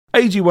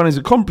AG1 is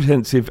a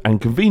comprehensive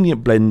and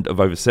convenient blend of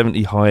over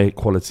 70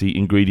 high-quality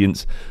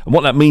ingredients. And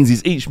what that means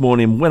is each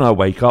morning when I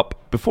wake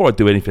up, before I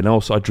do anything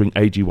else, I drink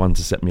AG1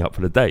 to set me up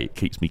for the day. It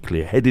keeps me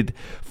clear-headed,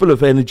 full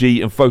of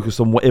energy and focused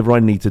on whatever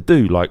I need to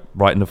do, like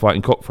writing the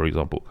Fighting Cock, for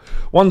example.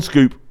 One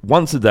scoop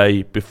once a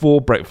day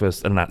before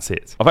breakfast, and that's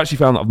it. I've actually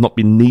found that I've not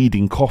been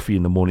needing coffee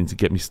in the morning to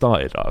get me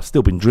started. I've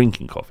still been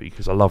drinking coffee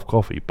because I love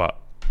coffee, but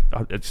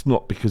it's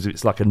not because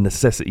it's like a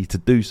necessity to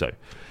do so.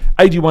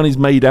 AG1 is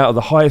made out of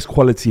the highest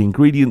quality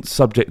ingredients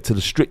subject to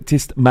the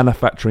strictest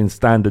manufacturing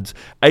standards.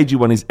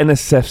 AG1 is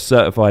NSF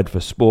certified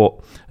for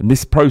sport, and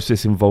this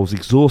process involves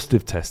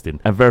exhaustive testing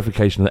and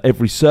verification that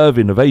every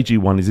serving of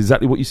AG1 is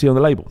exactly what you see on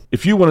the label.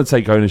 If you want to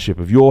take ownership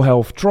of your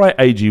health, try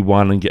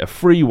AG1 and get a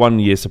free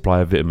 1-year supply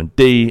of vitamin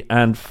D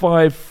and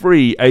 5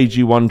 free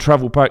AG1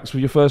 travel packs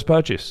with your first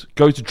purchase.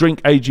 Go to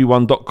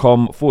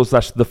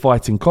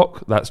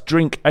drinkag1.com/thefightingcock. That's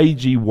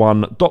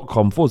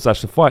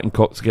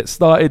drinkag1.com/thefightingcock to get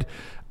started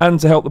and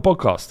to help the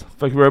podcast.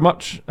 Thank you very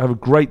much. Have a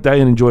great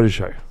day and enjoy the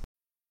show.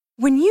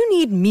 When you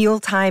need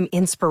mealtime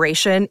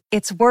inspiration,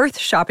 it's worth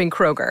shopping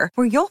Kroger,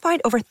 where you'll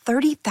find over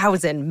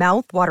 30,000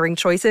 mouth-watering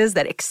choices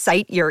that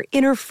excite your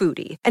inner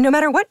foodie. And no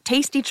matter what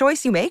tasty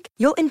choice you make,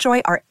 you'll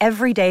enjoy our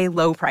everyday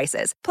low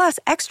prices, plus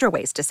extra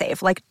ways to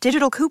save, like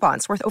digital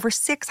coupons worth over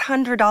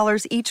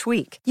 $600 each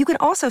week. You can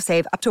also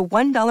save up to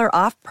 $1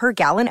 off per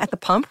gallon at the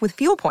pump with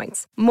fuel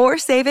points. More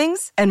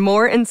savings and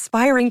more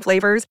inspiring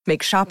flavors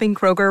make shopping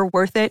Kroger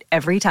worth it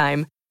every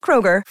time.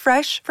 Kroger,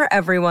 fresh for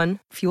everyone.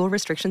 Fuel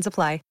restrictions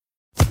apply.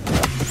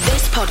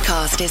 This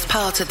podcast is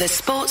part of the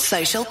Sports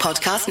Social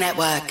Podcast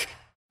Network.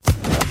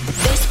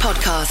 This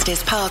podcast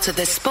is part of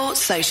the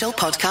Sports Social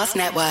Podcast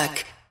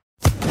Network.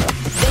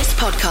 This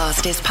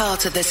podcast is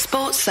part of the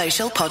Sports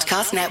Social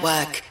Podcast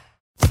Network.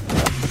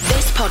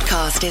 This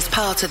podcast is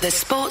part of the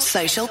Sports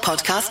Social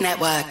Podcast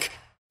Network.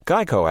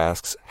 Geico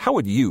asks, how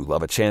would you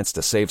love a chance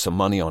to save some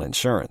money on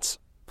insurance?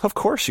 Of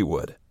course you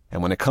would.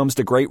 And when it comes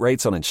to great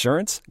rates on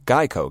insurance,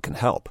 Geico can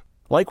help.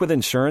 Like with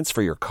insurance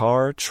for your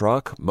car,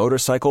 truck,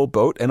 motorcycle,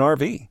 boat, and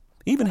RV.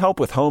 Even help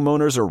with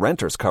homeowners or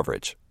renters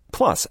coverage.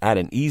 Plus, add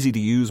an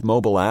easy-to-use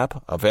mobile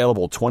app,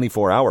 available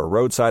 24-hour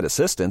roadside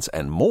assistance,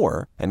 and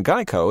more, and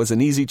Geico is an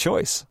easy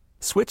choice.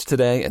 Switch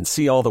today and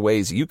see all the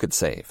ways you could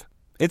save.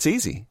 It's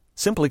easy.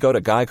 Simply go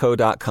to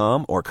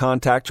geico.com or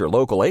contact your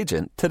local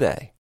agent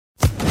today.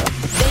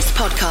 This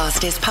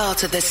podcast is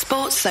part of the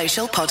Sports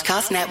Social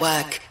Podcast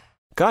Network.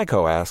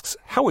 Geico asks,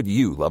 how would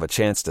you love a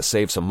chance to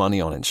save some money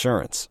on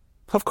insurance?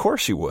 Of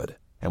course you would.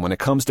 And when it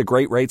comes to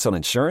great rates on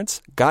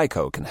insurance,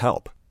 Geico can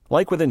help.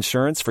 Like with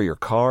insurance for your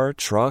car,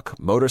 truck,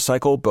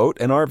 motorcycle, boat,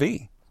 and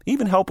RV.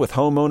 Even help with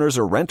homeowners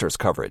or renters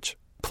coverage.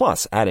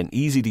 Plus, add an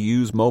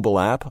easy-to-use mobile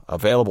app,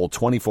 available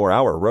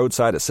 24-hour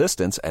roadside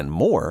assistance, and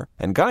more,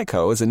 and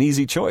Geico is an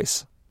easy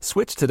choice.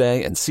 Switch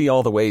today and see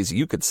all the ways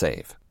you could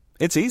save.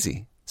 It's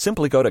easy.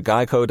 Simply go to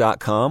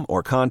geico.com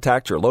or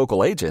contact your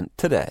local agent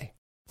today.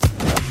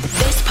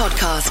 This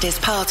podcast is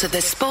part of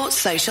the Sports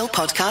Social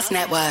Podcast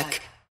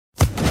Network.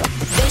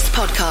 This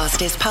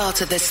podcast is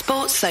part of the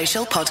Sports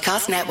Social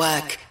Podcast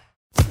Network.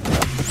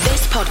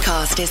 This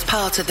podcast is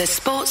part of the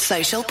Sports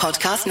Social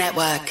Podcast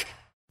Network.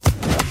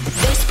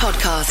 This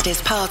podcast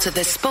is part of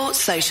the Sports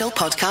Social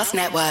Podcast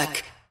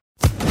Network.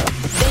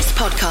 This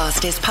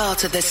podcast is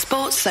part of the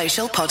Sports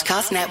Social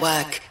Podcast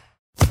Network.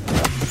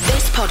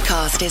 This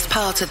podcast is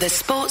part of the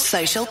Sports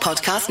Social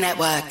Podcast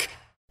Network.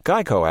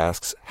 Geico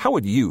asks, how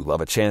would you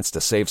love a chance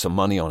to save some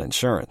money on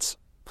insurance?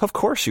 Of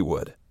course you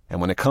would. And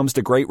when it comes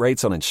to great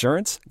rates on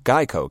insurance,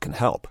 Geico can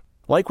help.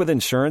 Like with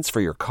insurance for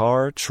your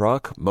car,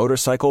 truck,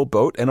 motorcycle,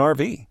 boat, and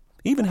RV.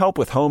 Even help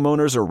with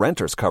homeowners or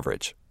renters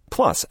coverage.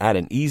 Plus, add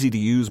an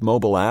easy-to-use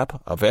mobile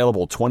app,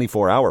 available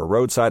 24-hour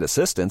roadside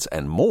assistance,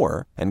 and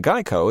more, and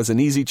Geico is an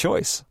easy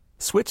choice.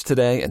 Switch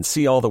today and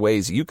see all the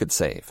ways you could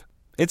save.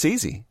 It's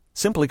easy.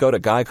 Simply go to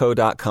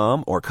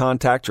geico.com or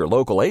contact your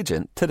local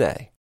agent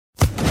today.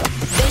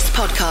 This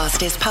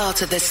podcast is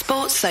part of the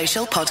Sports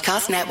Social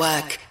Podcast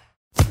Network.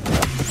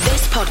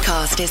 This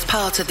podcast is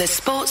part of the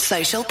Sports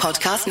Social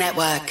Podcast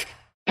Network.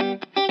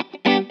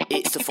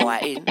 It's the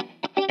fighting.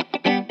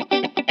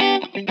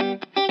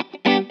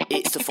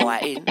 It's the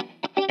fighting.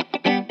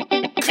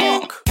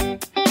 Cock.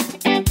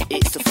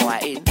 It's the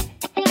fighting.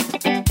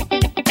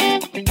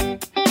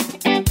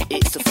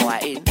 It's the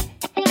fighting.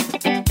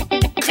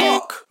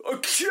 Cock.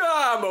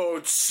 Come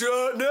on,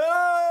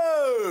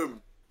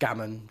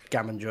 Tottenham.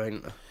 Gammon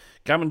joint.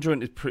 Gammon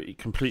joint is pretty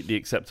completely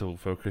acceptable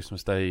for a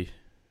Christmas Day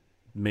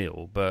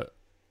meal, but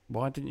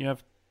why didn't you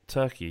have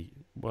turkey?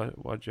 Why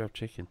did you have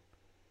chicken?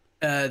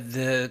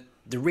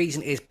 The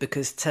reason is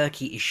because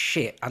turkey is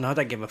shit, and I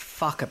don't give a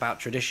fuck about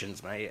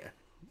traditions, mate.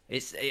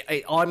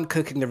 I'm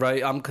cooking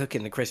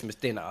the Christmas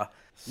dinner.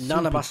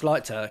 None of us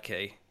like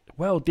turkey.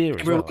 Well, dear.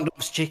 Everyone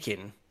loves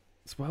chicken.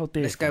 It's well,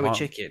 dear. Let's go with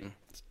chicken.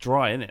 It's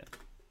dry, isn't it?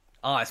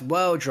 It's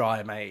well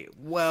dry, mate.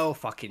 Well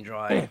fucking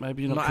dry.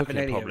 Maybe you're not having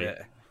cooking any probably. of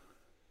it.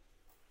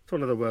 It's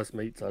one of the worst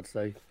meats, I'd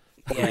say.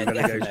 Yeah,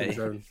 Relegation definitely.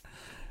 zone.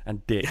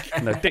 And dick.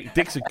 No,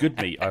 dick's a good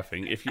meat, I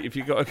think. If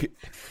you got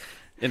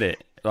in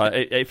it, like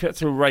if you had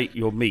to rate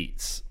your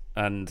meats,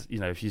 And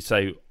if you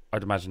say,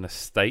 I'd imagine a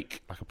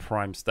steak, like a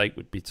prime steak,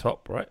 would be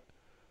top, right?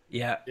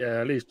 Yeah.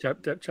 Yeah, at least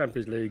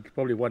Champions League.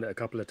 Probably won it a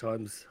couple of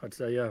times, I'd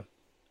say, yeah.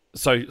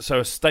 So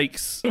a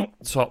steak's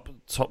top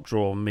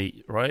drawer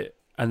meat, right?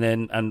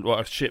 And what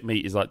a shit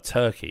meat is like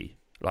turkey,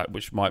 like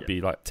which might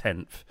be like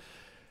 10th.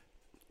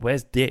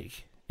 Where's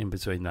dick in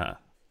between that?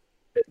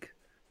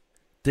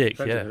 Dick,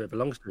 Depends yeah. on who it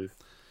belongs to.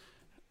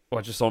 Well,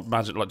 I just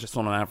imagine, like, just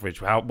on an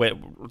average,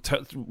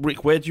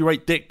 Rick, where do you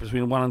rate dick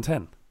between 1 and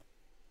 10?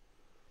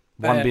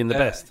 1 being the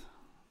best.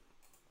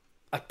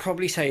 I'd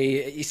probably say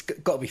it's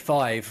got to be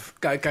 5.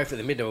 Go for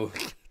the middle.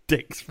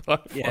 Dick's 5.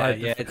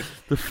 Yeah.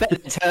 Better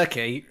than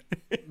turkey.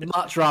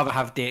 Much rather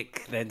have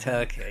dick than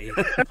turkey.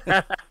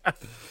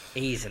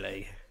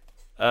 Easily.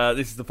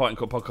 This is the Fighting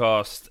Cock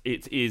podcast.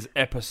 It is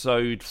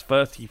episode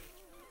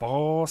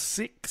 34,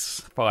 6,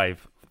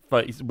 5.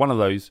 It's one of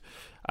those.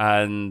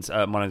 And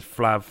my name's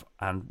Flav,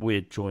 and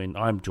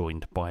I'm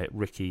joined by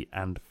Ricky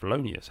and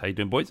Felonius. How you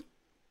doing, boys?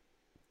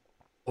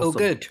 Awesome. All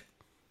good.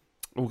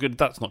 All good.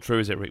 That's not true,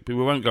 is it, Rick? But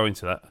we won't go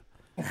into that.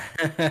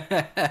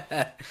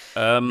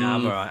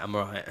 No, I'm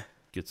all right.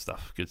 Good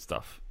stuff.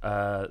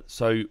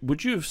 So,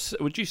 would you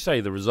say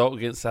the result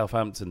against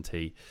Southampton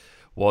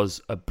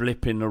was a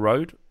blip in the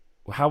road?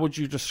 How would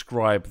you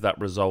describe that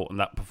result and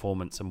that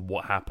performance and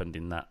what happened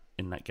in that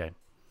game?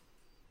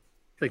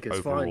 I think it's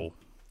overall? fine.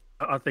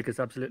 I think it's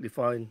absolutely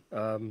fine.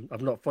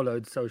 I've not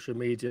followed social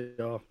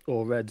media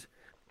or read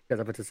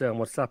anything to say on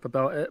WhatsApp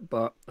about it,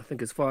 but I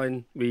think it's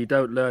fine. We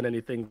don't learn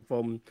anything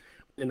from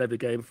in every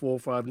game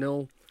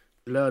 4-5-0.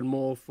 We learn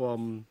more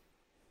from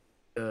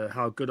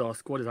how good our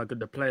squad is, how good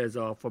the players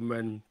are from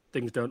when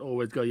things don't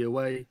always go your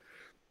way.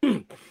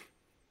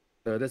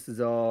 This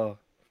is our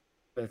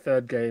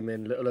third game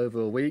in a little over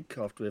a week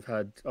after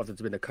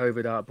there's been a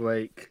COVID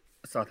outbreak.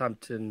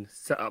 Southampton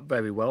set up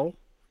very well.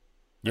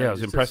 Yeah, I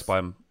was impressed by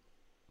him.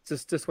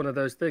 It's just one of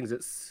those things.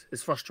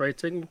 It's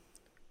frustrating.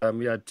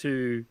 We had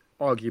 2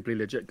 arguably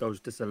legit goals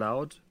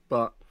disallowed,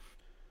 but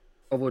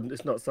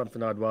it's not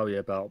something I'd worry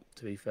about.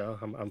 To be fair,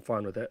 I'm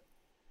fine with it.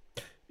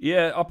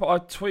 Yeah, I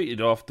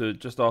tweeted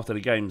just after the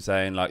game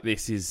saying, like,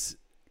 this is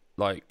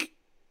like,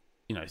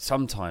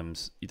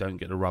 sometimes you don't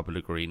get the rub of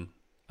the green,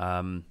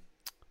 and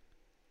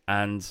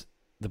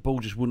the ball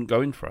just wouldn't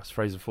go in for us.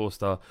 Fraser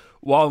Forster,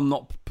 while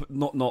not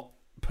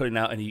putting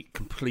out any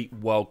complete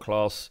world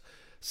class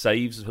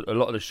saves, a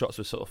lot of the shots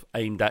were sort of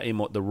aimed at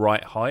him at the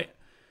right height,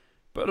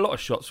 but a lot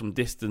of shots from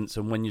distance,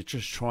 and when you're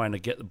just trying to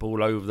get the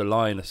ball over the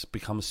line, it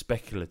becomes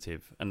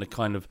speculative, and the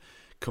kind of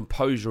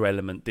composure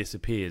element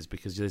disappears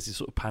because there's this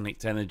sort of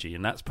panicked energy,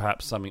 and that's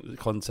perhaps something that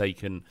Conte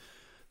can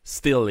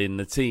still in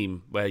the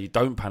team, where you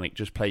don't panic,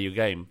 just play your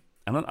game.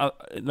 And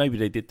maybe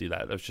they did do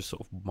that. That was just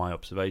sort of my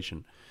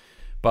observation,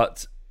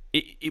 but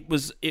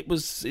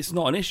it's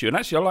not an issue. And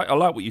actually, I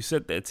like what you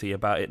said there, T,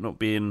 about it not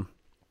being,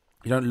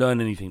 you don't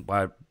learn anything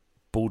by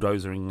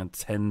bulldozering a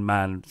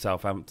 10-man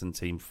Southampton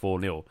team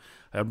 4-0.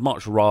 I'd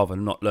much rather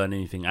not learn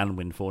anything and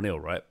win 4-0,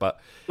 right?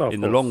 But in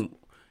the long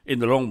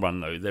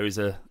run, though, there's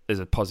a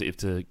positive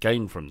to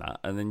gain from that,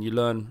 and then you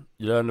learn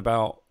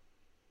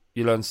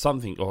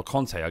something, or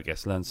Conte, I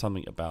guess, learns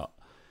something about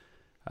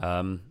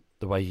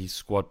the way his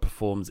squad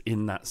performs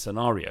in that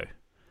scenario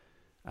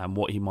and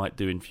what he might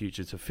do in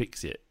future to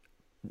fix it.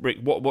 Rick,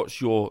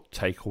 what's your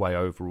takeaway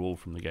overall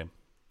from the game?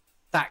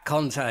 That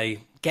Conte,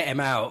 get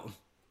him out.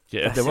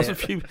 Yeah, there was a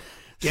few.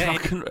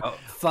 Fucking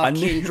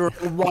draw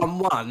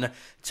 1-1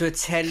 to a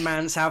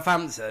 10-man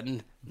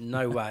Southampton.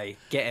 No way,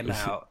 get him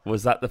out.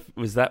 Was that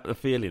the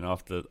feeling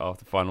after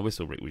final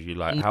whistle, Rick? Was you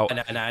like, how?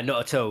 No,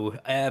 not at all.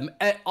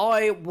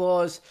 I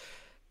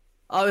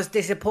was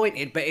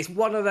disappointed, but it's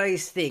one of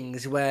those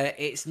things where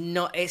it's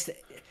not.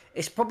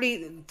 It's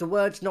probably, the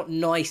word's not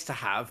nice to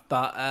have,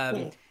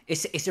 but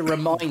it's a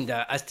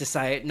reminder as to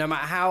say, no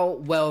matter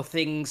how well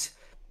things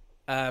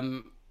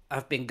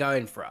have been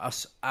going for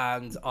us,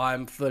 and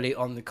I'm fully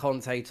on the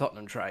Conte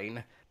Tottenham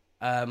train,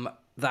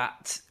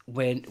 that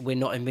we're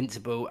not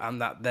invincible,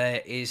 and that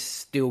there is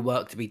still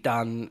work to be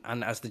done.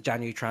 And as the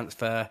January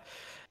transfer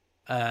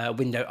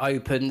window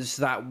opens,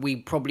 that we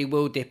probably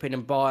will dip in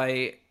and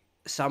buy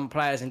some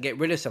players and get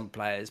rid of some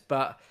players.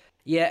 But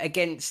yeah,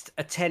 against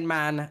a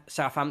 10-man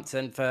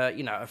Southampton for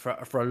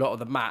a lot of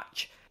the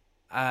match,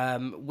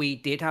 we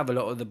did have a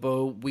lot of the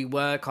ball. We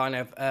were kind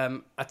of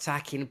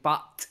attacking,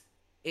 but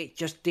it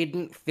just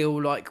didn't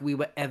feel like we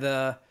were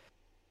ever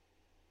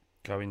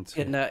going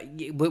to.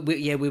 We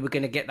were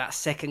going to get that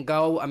second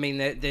goal. I mean,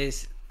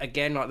 there's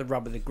again like the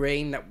rub of the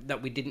green that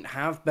we didn't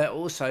have, but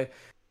also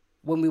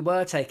when we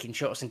were taking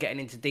shots and getting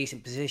into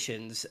decent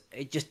positions,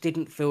 it just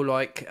didn't feel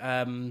like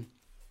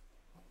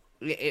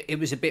it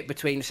was a bit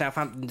between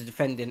Southampton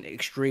defending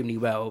extremely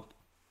well.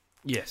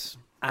 Yes,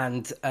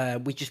 and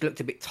we just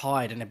looked a bit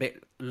tired and a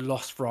bit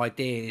lost for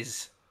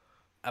ideas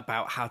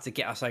about how to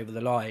get us over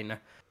the line.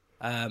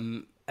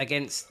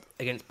 Against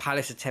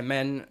Palace of 10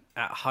 men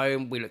at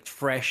home, we looked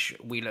fresh.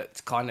 We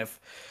looked kind of.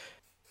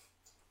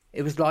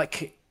 It was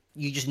like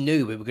you just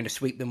knew we were going to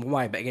sweep them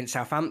away. But against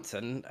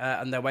Southampton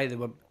and the way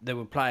they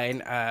were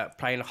playing a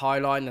high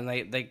line, and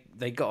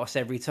they got us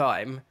every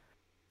time.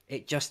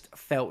 it just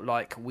felt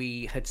like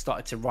we had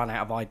started to run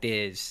out of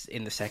ideas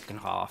in the second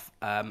half,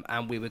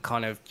 and we were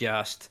kind of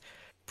just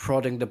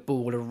prodding the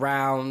ball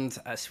around,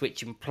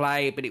 switching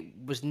play, but it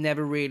was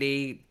never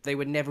really. They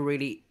were never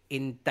really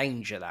in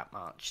danger that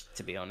much,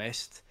 to be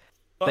honest.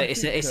 But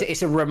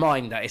it's a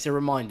reminder. It's a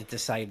reminder to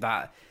say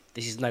that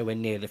this is nowhere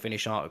near the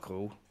finished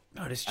article.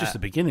 No, this is just the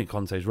beginning of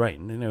Conte's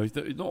reign. You know, it's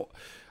not.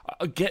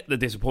 I get the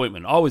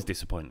disappointment. I was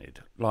disappointed.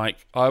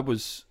 Like I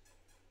was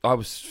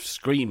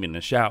screaming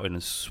and shouting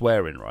and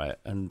swearing, right?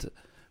 And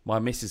my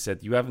missus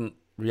said, "You haven't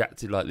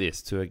reacted like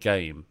this to a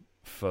game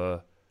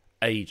for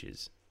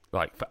ages."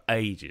 Like for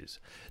ages.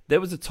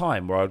 There was a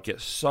time where I'd get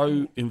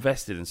so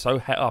invested and so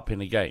het up in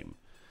a game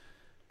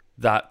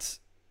that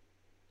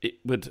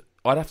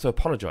I'd have to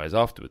apologise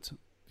afterwards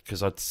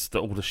because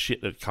all the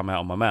shit that had come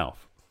out of my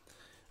mouth.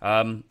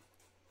 And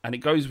it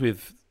goes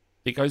with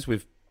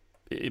that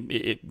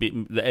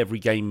every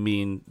game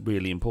being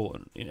really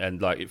important,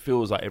 and like it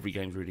feels like every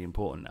game's really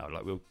important now.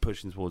 Like we're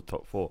pushing towards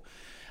top 4,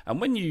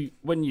 and when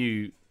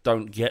you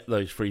don't get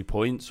those 3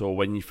 points, or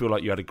when you feel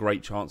like you had a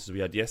great chance as we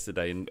had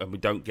yesterday and we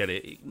don't get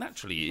it,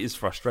 naturally it is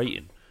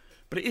frustrating.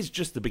 But it is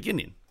just the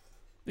beginning.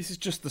 This is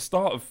just the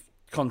start of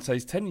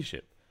Conte's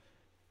tenureship.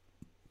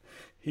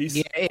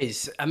 Yeah, it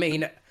is. I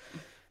mean,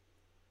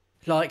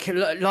 like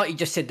you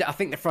just said, I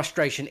think the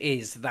frustration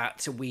is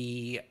that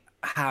we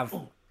have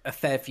a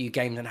fair few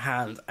games in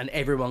hand, and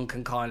everyone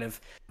can kind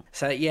of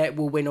say, yeah,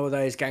 we'll win all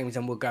those games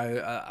and we'll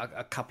go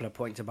a couple of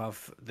points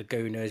above the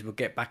Gooners. We'll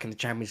get back in the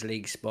Champions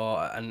League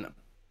spot.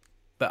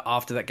 But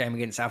after that game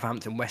against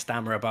Southampton, West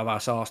Ham are above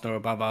us, Arsenal are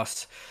above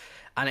us.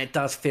 And it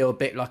does feel a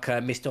bit like a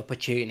missed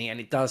opportunity, and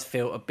it does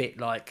feel a bit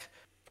like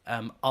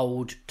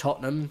old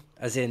Tottenham,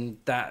 as in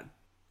that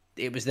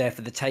it was there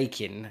for the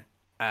taking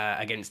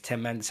against 10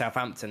 men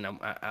Southampton,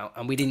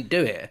 and we didn't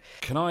do it.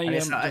 Can I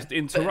just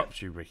interrupt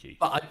you, Ricky?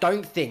 But I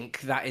don't think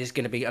that is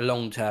going to be a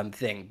long-term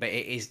thing, but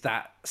it is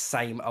that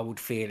same old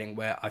feeling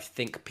where I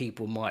think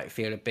people might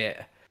feel a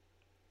bit...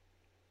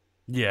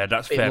 Yeah,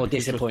 that's fair. More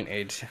because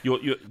disappointed.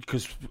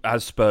 Because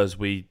as Spurs,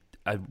 we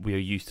are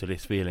used to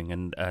this feeling,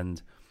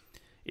 and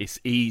it's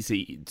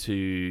easy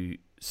to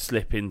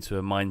slip into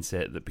a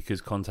mindset that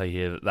because Conte's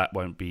here, that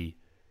won't be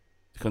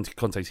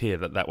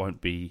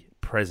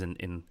present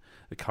in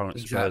the current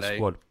Spurs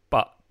squad.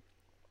 But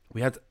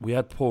we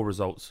had poor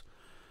results,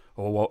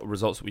 or what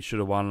results that we should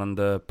have won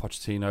under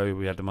Pochettino.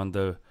 We've had them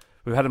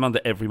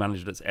under every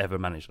manager that's ever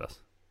managed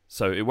us.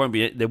 So it won't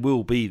be. There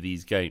will be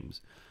these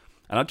games,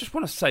 and I just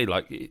want to say,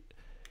 like,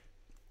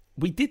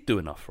 we did do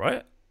enough,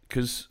 right?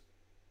 Because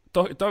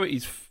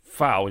Doherty's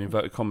foul, in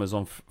inverted commas,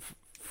 on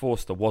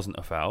Forster wasn't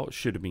a foul. It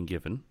should have been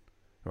given,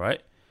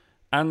 right?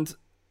 And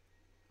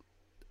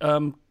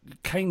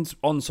Kane's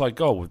onside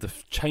goal, with the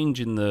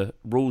change in the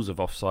rules of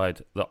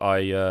offside that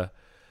I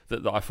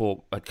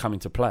thought had come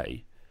into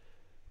play,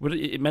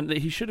 it meant that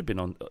he should have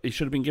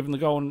been given the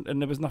goal,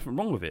 and there was nothing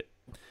wrong with it.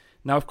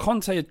 Now, if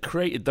Conte had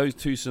created those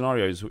two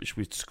scenarios which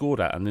we'd scored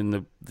at, and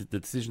then the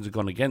decisions had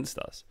gone against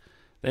us,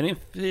 then in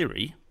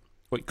theory,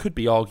 well, it could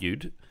be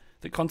argued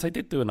that Conte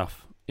did do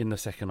enough in the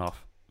second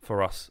half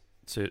for us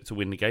to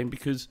win the game,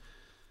 because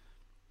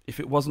if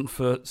it wasn't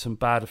for some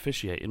bad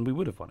officiating, we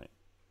would have won it.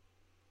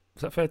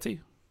 Is that fair to you?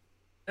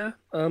 Yeah,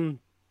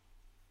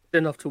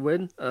 enough to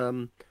win.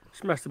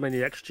 Smashed the many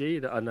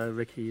XG that I know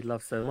Ricky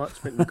loves so much. I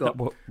think we got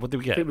what did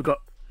we get? I think we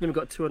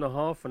got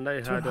 2.5, and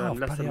they had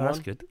less than 1. That's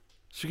good.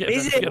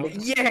 Is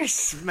it?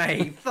 Yes,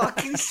 mate.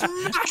 Fucking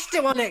smashed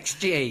it on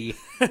XG.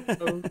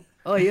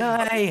 Oh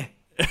yeah.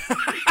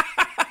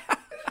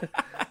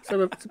 So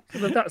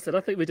with that said,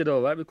 I think we did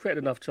all right. We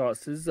created enough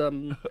chances.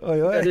 We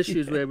had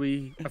issues where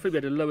I think we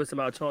had the lowest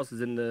amount of chances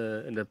in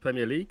the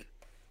Premier League,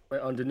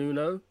 right, under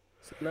Nuno.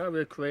 So now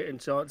we're creating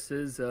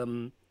chances. There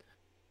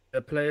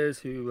are players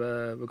who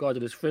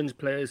regarded as fringe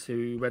players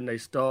who, when they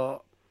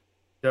start,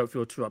 don't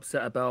feel too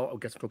upset about. I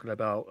guess I'm talking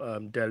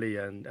about Dele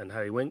and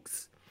Harry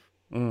Winks.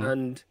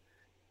 And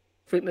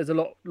I think there's a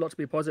lot to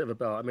be positive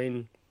about. I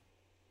mean,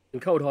 in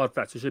cold hard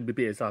facts, we should be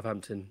beating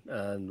Southampton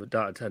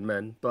without 10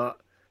 men.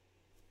 But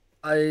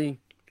I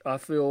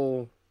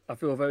feel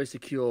very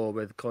secure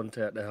with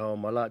Conte at the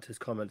helm. I liked his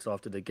comments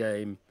after the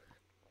game.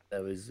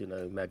 There was,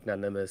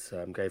 magnanimous,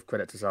 gave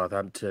credit to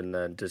Southampton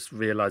and just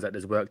realised that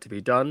there's work to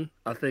be done.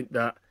 I think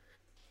that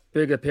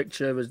bigger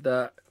picture is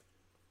that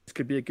this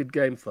could be a good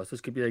game for us. This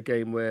could be a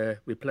game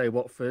where we play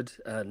Watford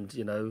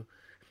and,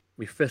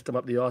 we fist them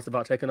up the arse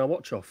about taking our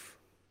watch off.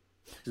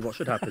 This is what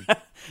should happen.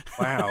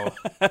 Wow.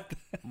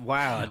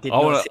 I did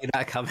not see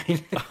that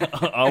coming.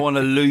 I want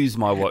to lose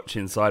my watch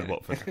inside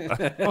Watford.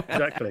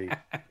 Exactly.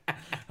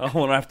 I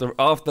want to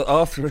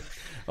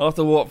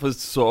after Watford's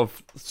sort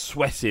of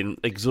sweating,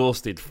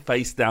 exhausted,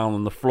 face down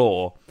on the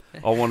floor,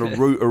 I want to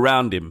root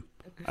around him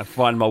and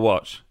find my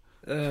watch.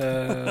 Find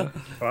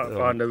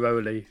a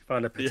Rolly,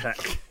 find a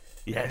Patek.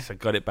 Yes, I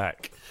got it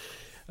back.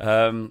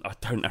 I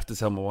don't have to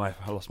tell my wife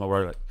I lost my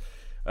Rolex.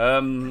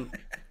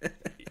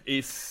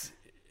 It's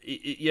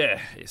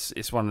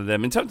one of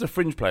them. In terms of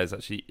fringe players,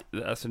 actually,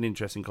 that's an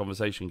interesting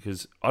conversation,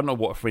 because I don't know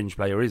what a fringe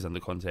player is under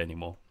Conte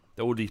anymore.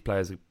 All these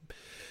players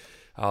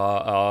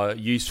are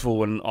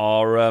useful and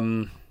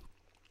are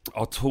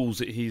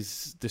tools at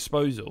his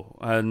disposal.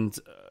 And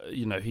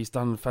he's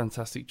done a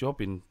fantastic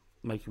job in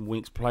making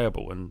Winks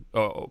playable and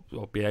or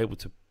be able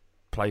to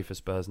play for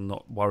Spurs and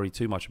not worry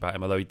too much about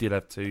him. Although he did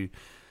have two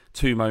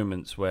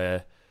moments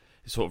where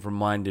it sort of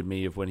reminded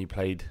me of when he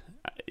played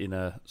in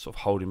a sort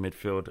of holding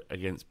midfield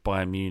against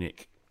Bayern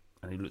Munich,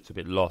 and he looked a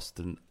bit lost.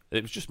 And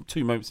it was just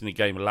 2 moments in the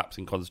game, a lapse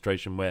in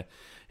concentration where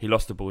he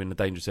lost the ball in the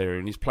dangerous area,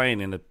 and he's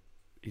playing in a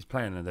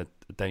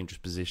dangerous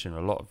position,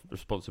 a lot of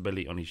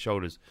responsibility on his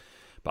shoulders.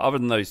 But other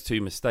than those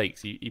 2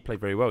 mistakes, he played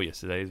very well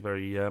yesterday. He's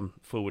very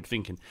forward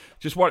thinking.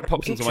 Just why it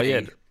pops into my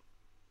head.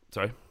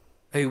 Sorry,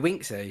 who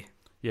Winksy?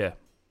 Yeah.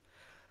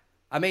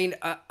 I mean,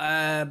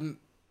 I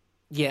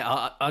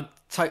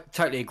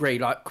totally agree.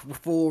 Like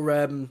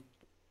for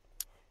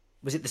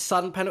was it the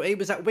Sun penalty?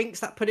 Was that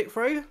Winks that put it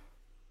through?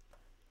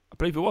 I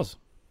believe it was.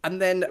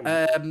 And then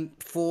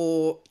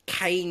for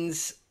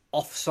Kane's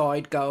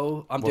offside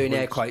goal, I'm doing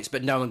air quotes,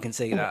 but no one can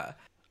see that.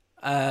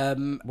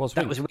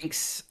 Was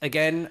Winks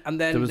again, and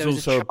then there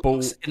was also a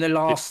ball in the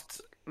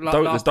last.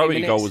 The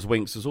Doherty goal was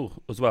Winks as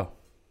well.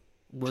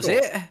 Was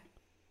it?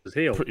 Was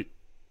Hill?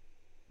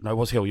 No, it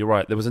was Hill. You're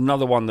right. There was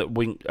another one that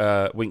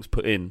Winks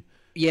put in.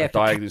 Yeah,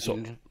 diagonal sort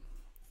of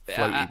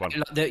floaty one.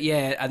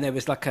 And there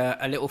was like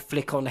a little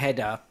flick on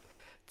header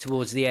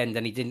towards the end,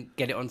 and he didn't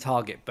get it on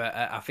target. But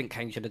I think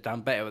Kane should have done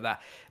better with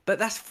that. But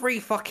that's 3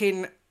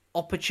 fucking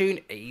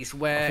opportunities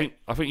where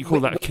I think you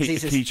call that a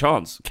key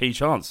chance. Key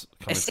chance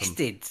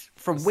assisted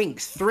from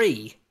Winks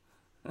 3.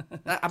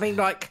 I mean,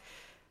 like,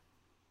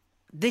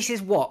 this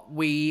is what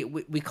we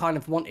kind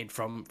of wanted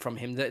from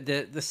him.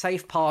 The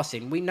safe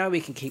passing. We know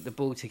he can keep the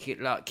ball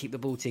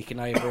ticking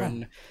over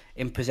and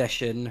in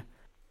possession.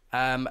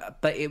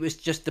 But it was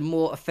just the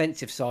more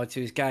offensive side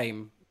to his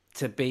game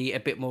to be a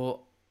bit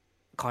more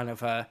kind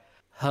of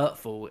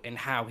hurtful in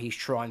how he's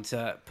trying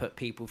to put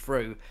people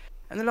through.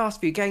 And the last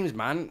few games,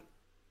 man,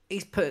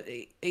 he's done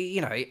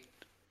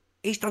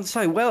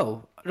so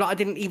well. Like, I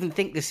didn't even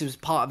think this was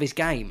part of his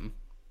game.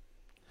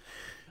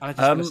 And I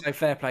just want to say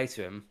fair play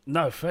to him.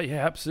 No, fair,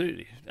 yeah,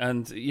 absolutely.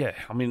 And yeah,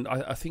 I mean,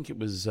 I think it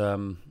was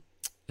Dan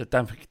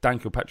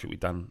Kilpatrick we'd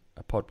done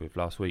a pod with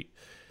last week.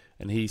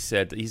 And he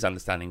said his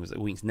understanding was that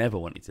Winks never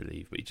wanted to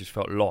leave, but he just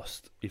felt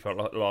lost. He felt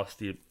like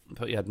last year,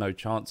 thought he had no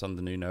chance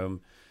under Nuno.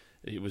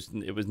 It was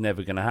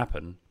never going to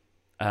happen.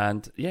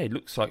 And yeah, it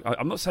looks like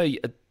I'm not saying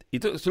he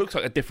looks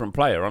like a different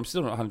player. I'm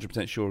still not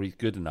 100% sure he's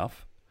good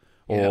enough.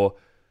 Or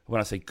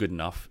when I say good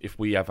enough, if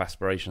we have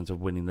aspirations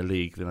of winning the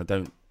league, then I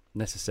don't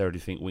necessarily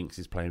think Winks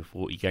is playing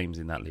 40 games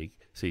in that league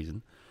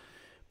season.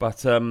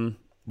 But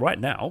right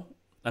now.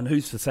 And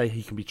who's to say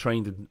he can be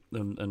trained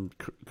and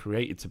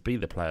created to be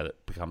the player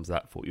that becomes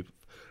that 40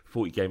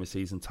 game a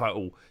season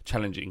title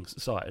challenging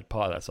side,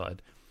 part of that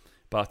side.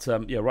 But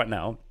right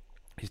now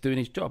he's doing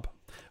his job.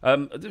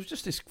 There was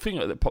just this thing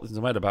that popped into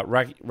my head about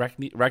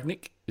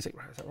Ragnick. Is that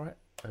right?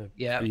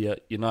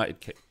 The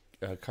United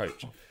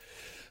coach.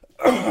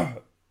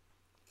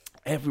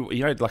 He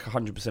had like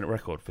 100%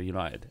 record for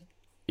United.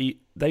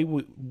 They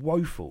were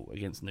woeful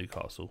against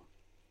Newcastle.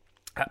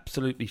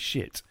 Absolutely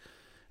shit.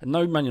 And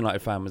no Man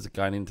United fan was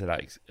going into that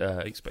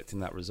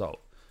expecting that result.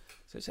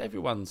 So it's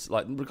everyone's,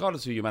 like,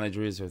 regardless of who your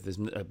manager is, or if there's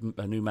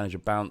a new manager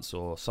bounce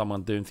or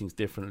someone doing things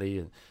differently,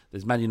 and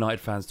there's Man United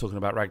fans talking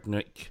about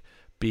Ragnick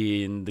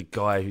being the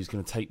guy who's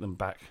going to take them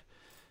back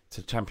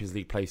to Champions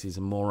League places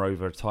and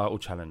moreover a title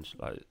challenge.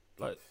 Like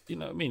you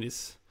know what I mean?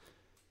 It's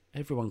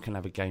everyone can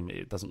have a game that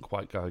it doesn't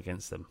quite go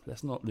against them.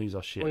 Let's not lose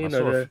our shit.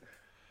 Well,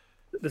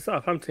 the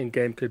Southampton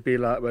game could be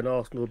like when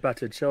Arsenal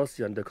battered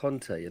Chelsea under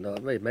Conte, you know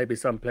what I mean? Maybe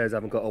some players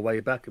haven't got a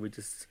way back and we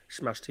just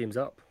smash teams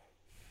up.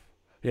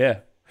 Yeah.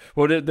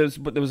 Well, there was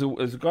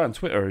a guy on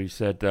Twitter who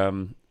said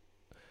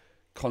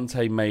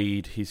Conte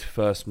made his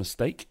first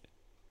mistake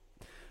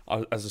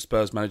as a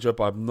Spurs manager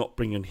by not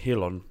bringing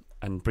Hill on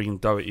and bringing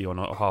Doherty on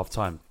at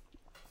half-time.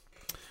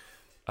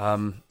 I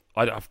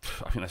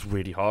think that's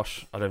really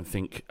harsh. I don't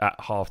think at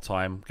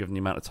half-time, given the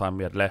amount of time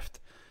we had left,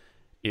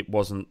 they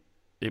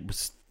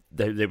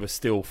were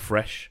still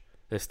fresh.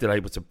 They're still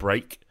able to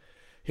break.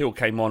 Hill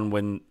came on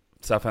when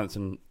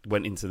Southampton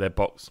went into their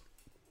box,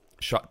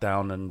 shut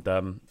down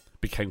and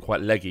became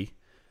quite leggy.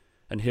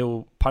 And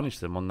Hill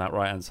punished them on that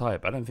right-hand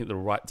side. But I don't think the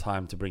right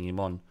time to bring him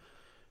on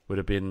would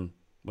have been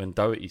when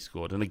Doherty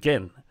scored. And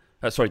again,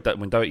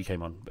 when Doherty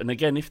came on. And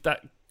again, if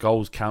that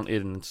goal's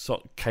counted and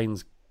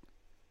Kane's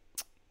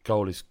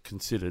goal is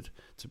considered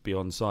to be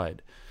onside,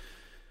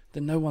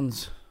 then no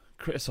one's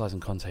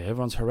criticising Conte.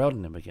 Everyone's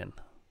heralding him again.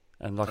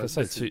 And like I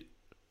said,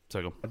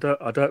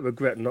 I don't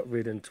regret not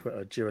reading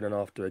Twitter during and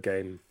after a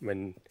game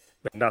when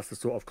that's the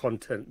sort of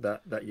content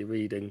that you're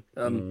reading.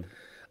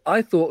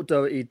 I thought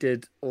Doherty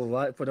did all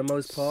right for the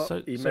most part.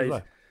 I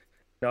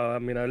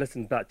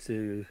listened back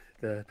to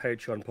the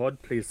Patreon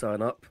pod. Please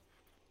sign up.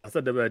 I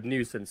said the word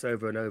nuisance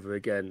over and over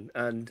again,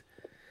 and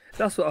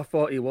that's what I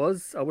thought he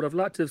was. I would have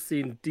liked to have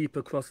seen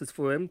deeper crosses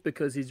for him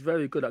because he's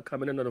very good at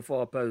coming in on the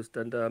far post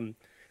and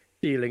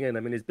peeling in.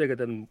 I mean, he's bigger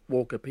than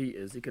Walker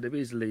Peters. He could have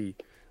easily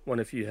won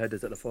a few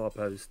headers at the far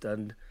post,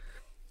 and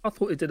I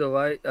thought he did all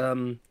right.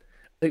 I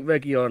think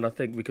Reguilon, I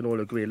think we can all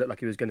agree, looked like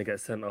he was going to get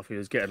sent off. He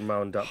was getting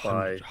wound up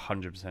by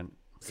 100%.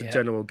 the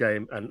general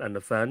game and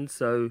the fans.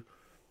 So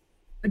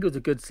I think it was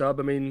a good sub.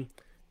 I mean,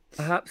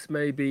 perhaps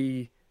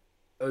maybe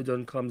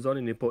Odon comes on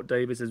and you put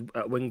Davis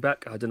at wing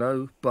back. I don't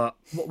know, but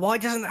Why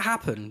doesn't it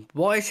happen?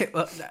 Why is it?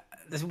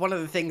 There's one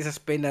of the things that's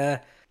been. I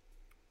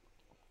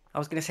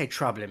was going to say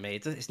troubling me.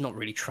 It's not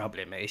really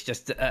troubling me. It's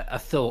just a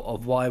thought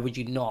of why would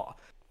you not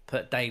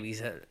put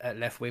Davies at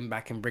left wing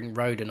back and bring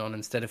Rodon on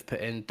instead of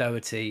putting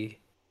Doherty,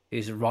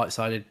 who's a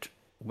right-sided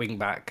wing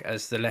back,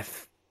 as the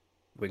left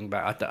wing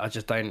back. I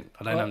just don't.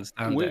 I don't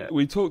understand it.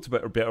 We talked a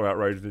bit about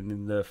Rodon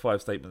in the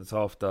 5 statements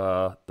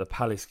after the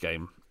Palace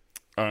game,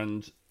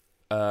 and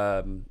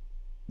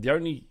the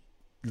only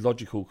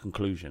logical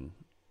conclusion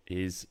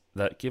is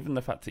that given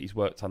the fact that he's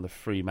worked under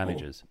 3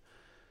 managers,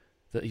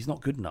 that he's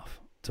not good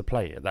enough to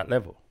play at that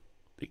level.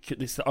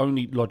 It's the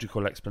only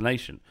logical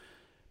explanation.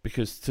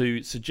 Because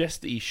to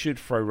suggest that he should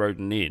throw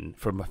Rodon in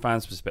from a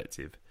fan's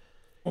perspective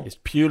is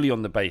purely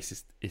on the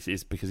basis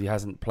is because he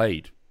hasn't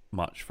played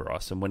much for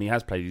us, and when he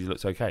has played, he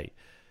looks okay.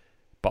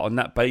 But on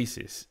that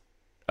basis,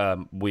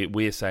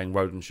 we're saying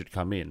Rodon should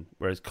come in,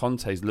 whereas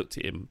Conte's looked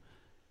at him,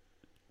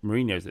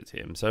 Mourinho's looked at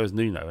him, so has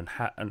Nuno,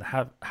 and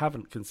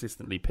haven't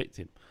consistently picked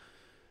him.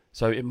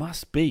 So it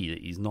must be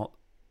that he's not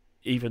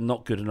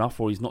good enough,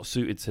 or he's not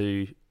suited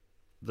to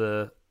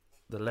the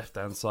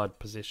left-hand side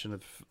position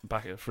of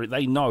back at 3.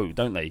 They know,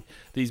 don't they?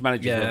 These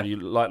managers, whether you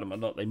like them or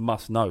not, they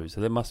must know.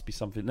 So there must be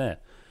something there.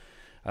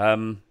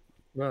 No,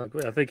 I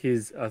agree. I think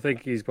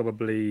he's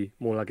probably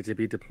more likely to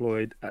be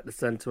deployed at the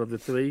centre of the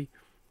 3,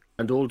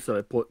 and also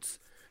it puts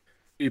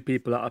 2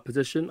 people out of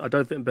position. I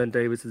don't think Ben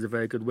Davies is a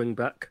very good wing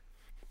back.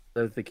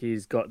 I don't think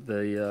he's got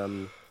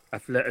the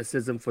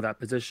athleticism for that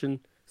position.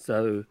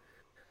 So,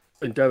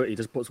 in Doherty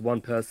just puts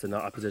one person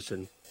out of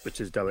position, which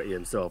is Doherty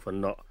himself,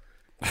 and not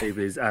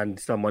Davies and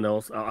someone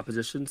else out of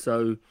position.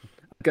 So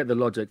I get the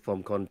logic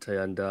from Conte,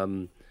 and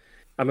I'm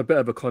a bit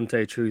of a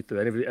Conte truther,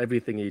 and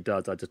everything he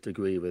does I just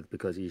agree with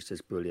because he's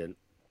just brilliant.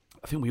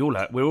 I think we're all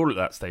at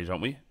that stage,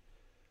 aren't we?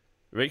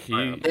 Rick,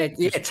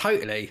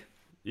 Totally.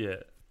 Yeah,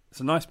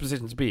 it's a nice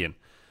position to be in.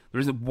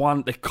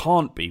 There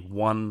can't be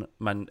one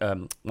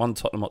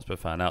Tottenham Hotspur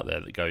fan out there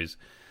that goes,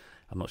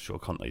 I'm not sure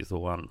Conte is the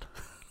one.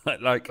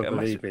 Like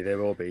believe me, there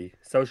will be.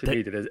 Social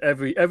media, there's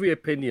every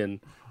opinion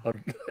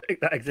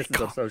that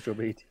exists on social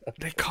media.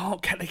 How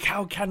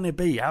can there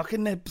be? How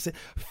can there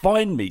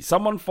find me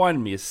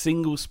a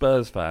single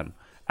Spurs fan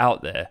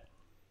out there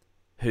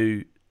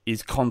who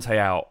is Conte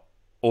out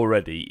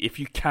already? If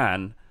you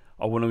can,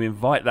 I want to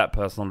invite that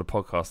person on the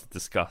podcast to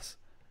discuss.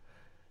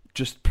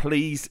 Just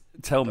please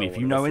tell me if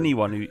you know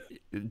anyone who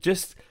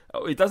just.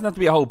 It doesn't have to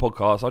be a whole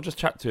podcast. I'll just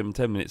chat to him in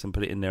 10 minutes and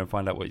put it in there and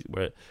find out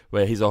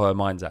where his or her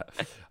mind's at.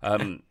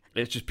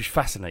 It'd just be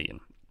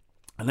fascinating.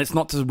 And it's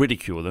not to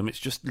ridicule them. It's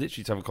just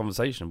literally to have a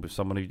conversation with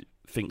someone who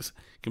thinks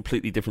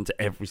completely different to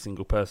every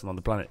single person on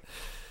the planet.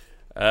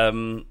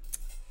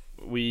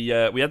 We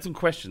had some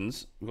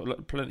questions. We've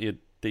got plenty of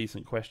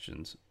decent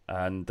questions.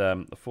 And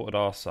I thought I'd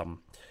ask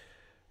some.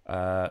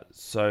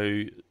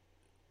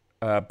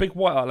 Big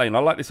White Hart Lane. I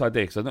like this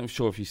idea because I'm not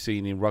sure if you've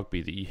seen in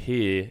rugby that you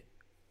hear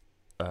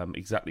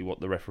exactly what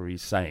the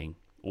referee's saying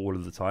all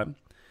of the time.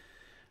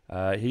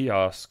 He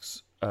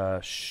asks,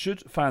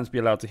 should fans be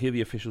allowed to hear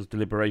the officials'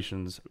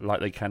 deliberations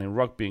like they can in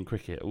rugby and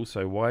cricket?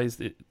 Also, why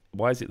is it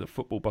that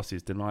football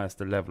bosses deny us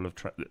the level of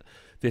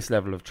this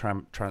level of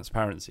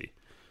transparency?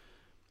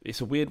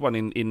 It's a weird one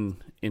in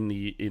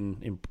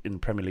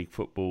Premier League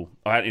football,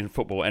 in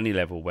football any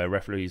level, where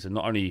referees are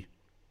not only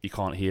you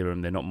can't hear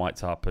them, they're not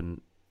mic'd up,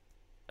 and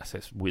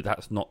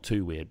that's not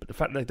too weird. But the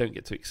fact that they don't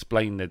get to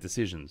explain their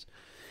decisions.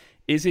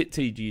 Is it,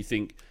 do you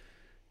think,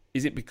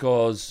 is it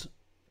because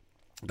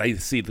they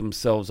see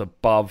themselves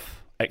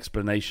above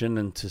explanation,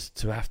 and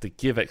to have to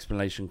give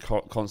explanation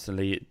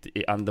constantly,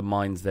 it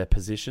undermines their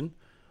position?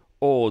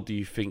 Or do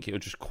you think it will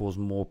just cause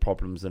more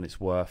problems than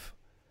it's worth?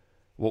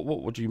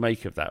 What do you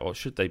make of that? Or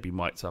should they be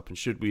mic'd up, and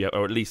should we,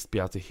 or at least be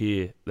able to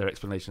hear their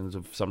explanations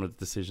of some of the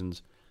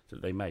decisions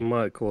that they make? It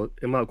might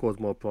cause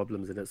more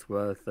problems than it's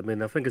worth. I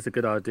mean, I think it's a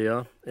good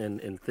idea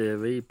in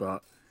theory,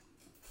 but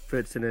if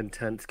it's an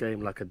intense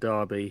game like a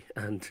derby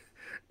and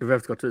the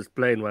ref's got to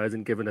explain why he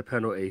isn't given a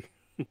penalty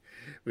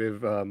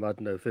with,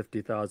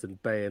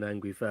 50,000 baying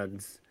angry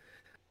fans.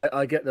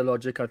 I get the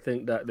logic. I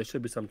think that there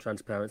should be some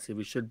transparency.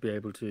 We should be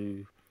able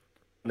to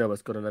know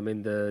what's going on. I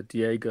mean, the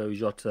Diego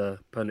Jota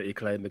penalty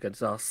claim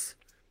against us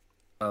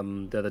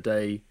the other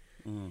day,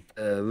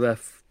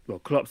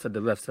 Klopp said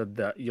the ref said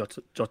that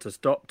Jota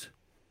stopped.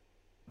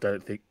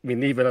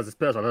 Even as a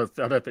Spurs, I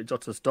don't think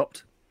Jota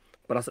stopped,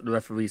 but that's what the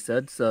referee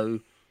said.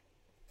 So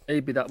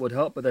maybe that would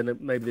help, but then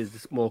maybe there's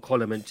just more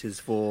column inches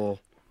for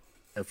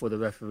the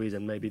referees,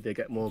 and maybe they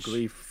get more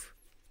grief.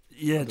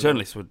 Yeah,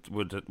 journalists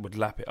would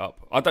lap it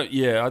up. I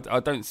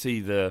don't see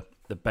the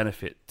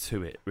benefit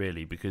to it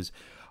really, because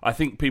I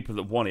think people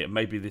that want it,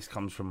 maybe this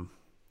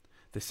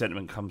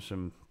sentiment comes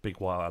from Big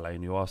White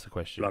Lane, who asked the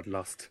question.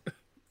 Bloodlust.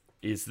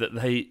 Is that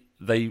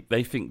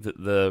they think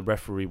that the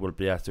referee will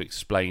be able to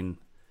explain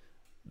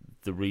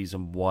the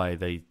reason why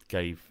they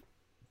gave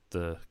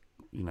the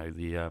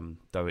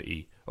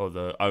Doherty or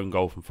the own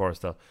goal from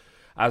Forrester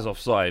as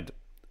offside,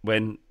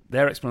 when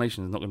their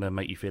explanation is not going to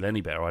make you feel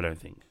any better, I don't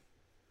think.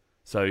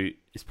 So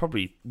it's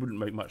probably wouldn't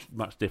make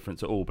much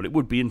difference at all, but it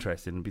would be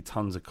interesting. There'd be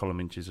tons of column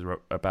inches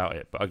about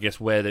it. But I guess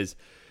where there's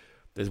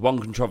one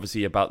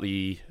controversy about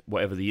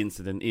whatever the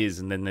incident is,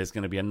 and then there's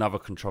going to be another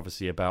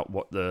controversy about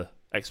what the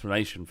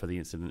explanation for the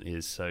incident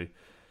is. So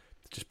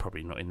it's just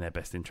probably not in their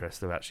best interest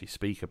to actually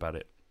speak about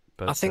it.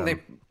 But I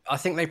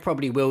think they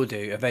probably will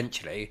do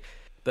eventually,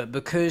 but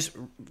because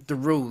the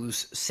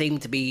rules seem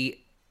to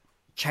be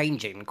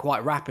changing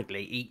quite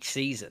rapidly each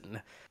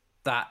season,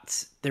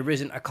 that there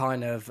isn't a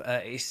kind of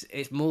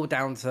it's more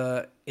down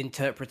to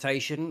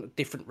interpretation,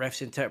 different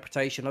refs'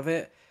 interpretation of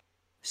it.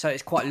 So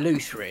it's quite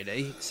loose,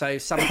 really. So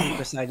some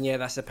people are saying, yeah,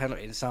 that's a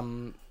penalty, and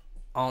some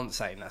aren't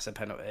saying that's a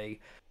penalty.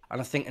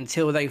 And I think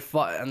until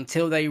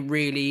they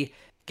really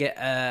get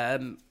a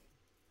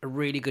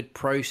really good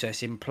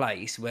process in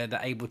place where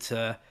they're able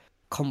to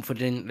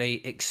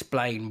confidently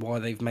explain why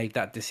they've made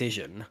that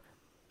decision,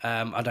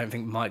 I don't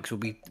think mics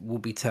will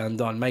be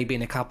turned on. Maybe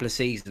in a couple of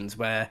seasons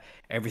where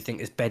everything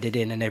is bedded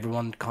in and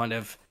everyone kind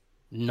of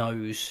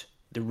knows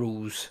the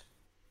rules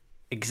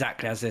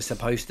exactly as they're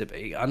supposed to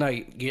be. I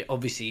know,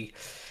 obviously,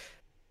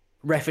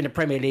 ref in a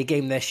Premier League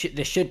game there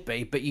should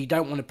be, but you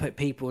don't want to put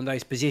people in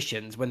those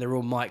positions when they're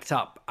all mic'd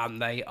up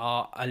and they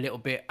are a little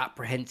bit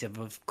apprehensive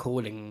of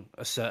calling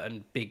a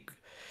certain big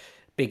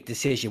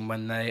decision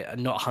when they are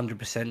not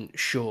 100%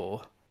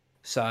 sure.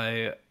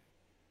 So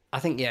I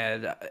think,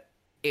 yeah,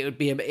 it would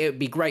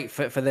be great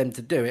for them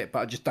to do it, but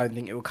I just don't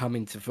think it will come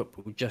into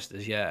football just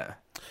as yet.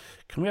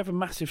 Can we have a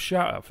massive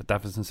shout out for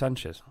Davinson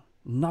Sanchez?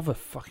 Another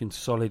fucking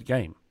solid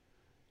game.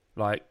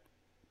 Like,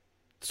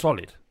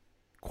 solid.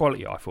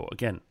 Quality, I thought,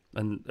 again.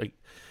 And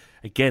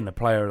again, a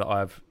player that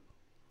I've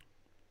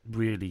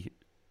really,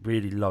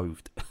 really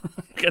loathed.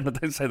 Again, I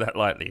don't say that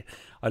lightly.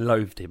 I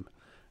loathed him.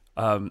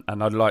 And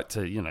I'd like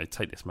to,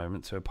 take this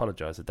moment to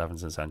apologise to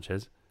Davinson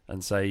Sanchez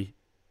and say,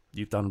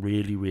 you've done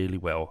really, really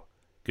well.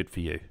 Good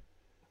for you.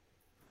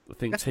 I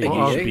think That's T big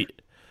of should you. be...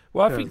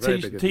 Well, I Yeah, think very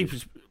T... big of T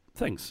you.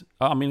 thanks.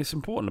 I mean, it's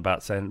important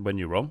about saying when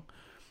you're wrong.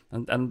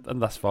 And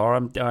thus far,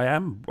 I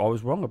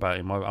was wrong about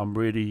him. I'm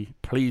really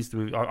pleased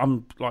with...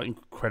 I'm like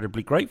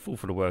incredibly grateful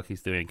for the work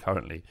he's doing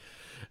currently.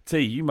 T,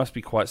 you must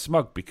be quite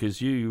smug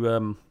because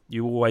you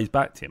always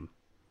backed him.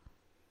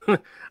 I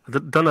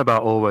don't know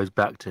about always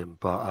backed him,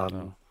 but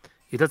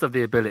he does have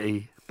the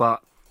ability.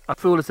 But I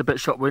feel it's a bit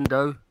shot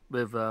window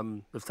with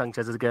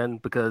Sanchez again,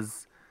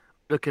 because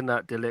looking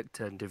at De Ligt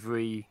and De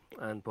Vries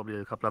and probably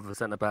a couple of other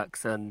centre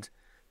backs, and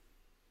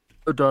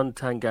Odon,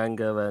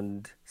 Tanganga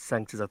and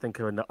Sanchez, I think,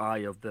 are in the eye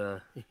of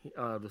the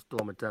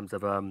storm in terms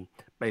of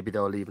maybe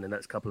they'll leave in the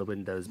next couple of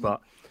windows.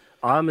 But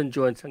I'm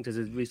enjoying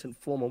Sanchez's recent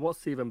form, and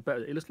what's even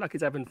better, it looks like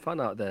he's having fun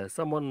out there.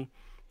 Someone,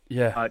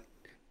 Yeah.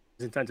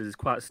 Sanchez is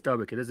quite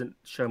stoic. He doesn't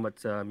show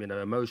much,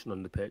 emotion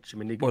on the pitch. I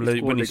mean,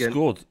 When he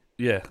scored,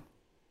 yeah.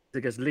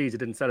 against Leeds, he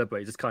didn't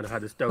celebrate. He just kind of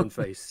had a stone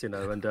face,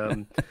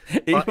 And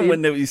Even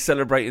when they were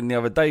celebrating the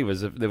other day,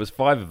 there was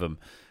 5 of them,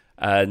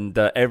 and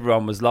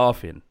everyone was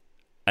laughing,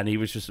 and he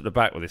was just at the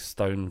back with this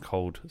stone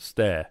cold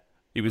stare.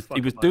 He was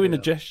doing a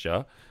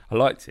gesture. I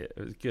liked it.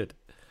 It was good.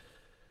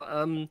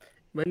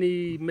 When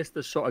he missed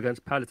the shot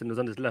against Palace and was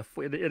on his left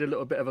foot, he had a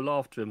little bit of a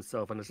laugh to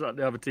himself, and it's like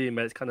the other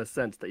teammates kind of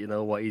sensed that,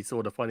 he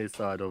saw the funny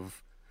side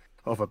of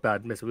a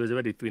bad miss. It was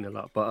already 3-0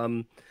 up, but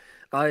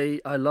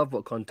I love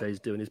what Conte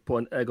is doing. He's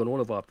putting egg on all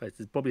of our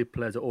places. Probably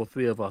players that all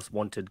 3 of us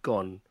wanted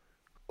gone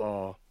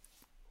are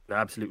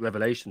absolute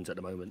revelations at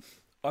the moment.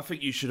 I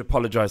think you should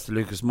apologise to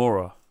Lucas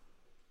Moura.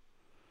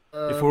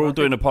 If we're all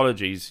doing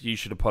apologies, you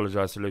should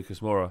apologise to Lucas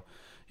Moura.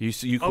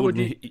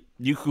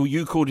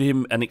 You called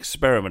him an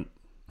experiment.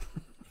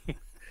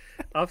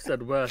 I've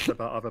said worse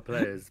about other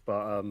players,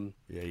 but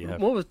Yeah, you have.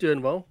 Moore was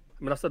doing well.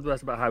 I mean, I've said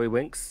worse about Harry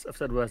Winks. I've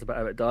said worse about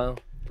Eric Dyer.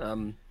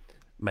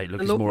 Mate,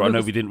 Lucas Moura. I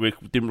know we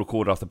didn't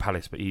record after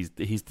Palace, but he's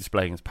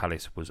displaying as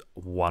Palace was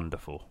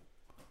wonderful.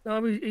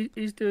 No,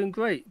 he's doing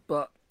great,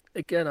 but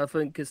again, I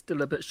think it's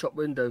still a bit shop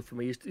window for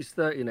me. He's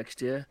 30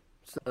 next year,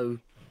 so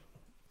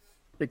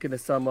I think in the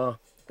summer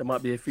there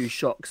might be a few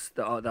shocks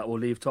that will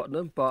leave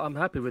Tottenham. But I'm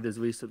happy with his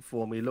recent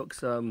form. He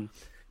looks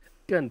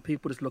again,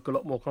 people just look a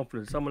lot more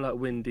confident. Someone like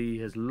Windy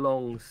has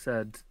long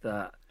said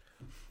that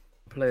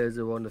players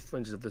who are on the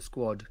fringes of the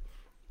squad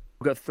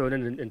will get thrown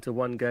into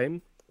one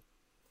game.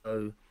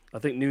 So I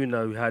think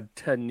Nuno had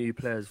 10 new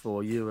players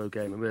for a Euro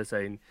game, and we were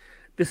saying,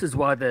 this is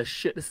why they're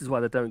shit, this is why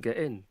they don't get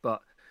in.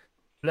 But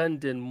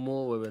blending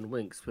Moura and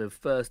Winks with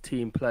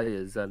first-team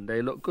players, and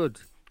they look good,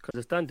 because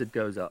the standard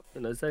goes up.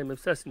 Same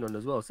with Sessegnon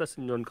as well.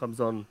 Sessegnon comes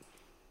on,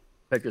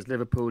 against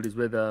Liverpool, he's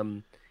with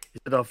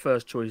our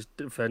first-choice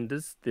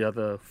defenders, the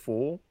other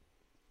 4,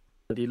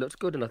 and he looks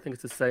good. And I think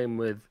it's the same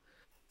with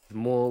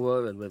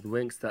Moura and with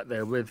Winks, that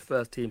they're with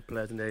first-team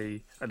players, and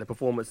the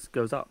performance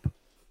goes up.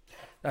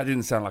 That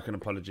didn't sound like an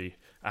apology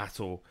at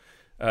all.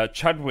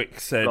 Chadwick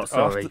said. Not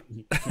sorry.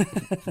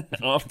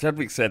 After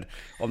Chadwick said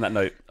on that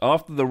note,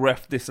 after the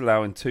ref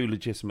disallowing 2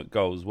 legitimate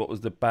goals, what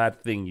was the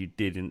bad thing you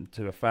did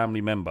to a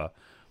family member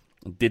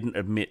and didn't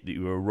admit that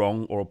you were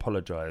wrong or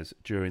apologise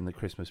during the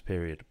Christmas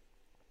period?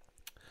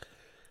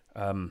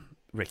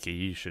 Ricky,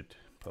 you should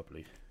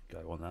probably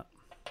go on that.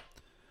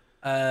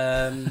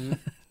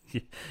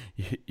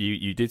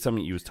 You did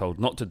something you was told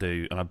not to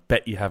do, and I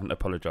bet you haven't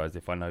apologised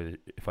if I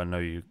know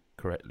you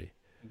correctly.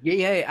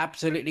 Yeah,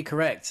 absolutely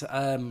correct.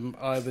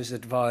 I was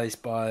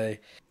advised by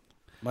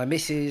my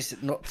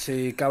missus not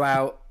to go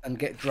out and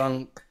get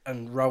drunk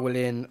and roll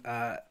in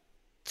at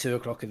 2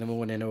 o'clock in the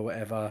morning or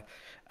whatever.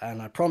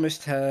 And I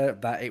promised her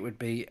that it would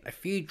be a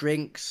few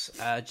drinks,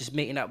 just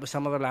meeting up with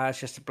some of the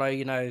lads just to blow,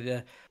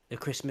 the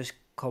Christmas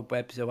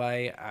cobwebs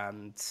away.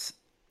 And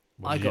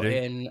I got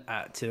in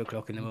at 2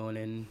 o'clock in the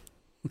morning.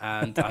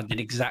 And I did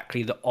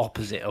exactly the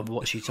opposite of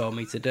what she told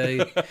me to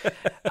do.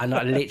 And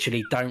I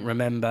literally don't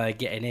remember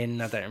getting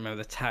in. I don't remember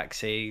the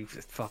taxi.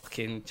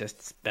 Fucking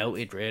just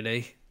belted,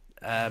 really.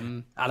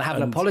 And I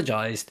haven't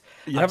apologised.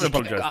 You haven't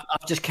apologised?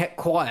 I've just kept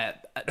quiet.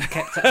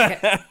 Kept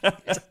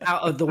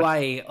out of the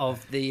way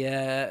of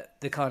the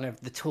kind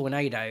of the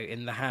tornado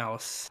in the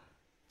house.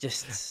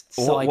 Just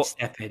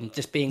sidestepping,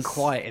 just being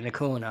quiet in the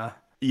corner.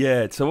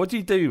 Yeah, so what do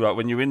you do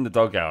when you're in the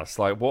doghouse?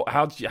 Like,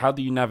 how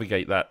do you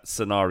navigate that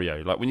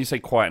scenario? Like, when you say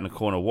quiet in the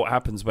corner, what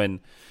happens when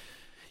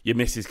your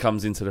missus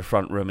comes into the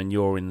front room and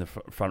you're in the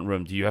front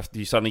room? Do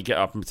you suddenly get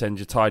up and pretend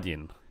you're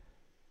tidying?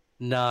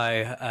 No,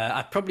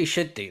 I probably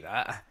should do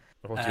that.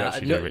 What do you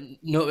actually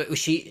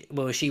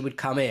do? She would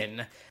come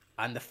in,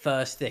 and the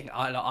first thing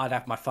I'd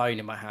have my phone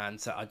in my hand,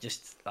 so I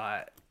just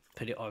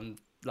put it on,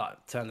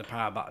 turn the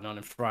power button on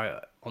and throw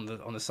it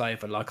on the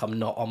sofa like I'm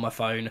not on my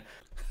phone.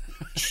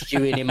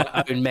 Stewing in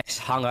my own mess,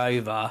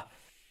 hungover,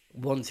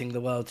 wanting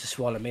the world to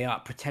swallow me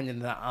up, pretending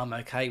that I'm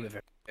okay with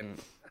it, and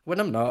when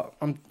I'm not,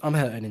 I'm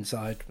hurting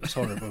inside. It's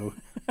horrible.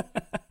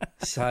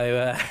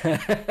 So,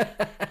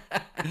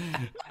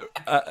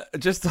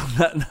 just on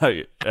that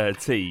note,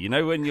 T,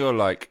 when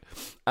you're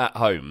at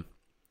home,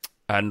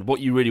 and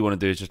what you really want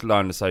to do is just lie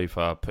on the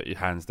sofa, put your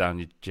hands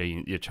down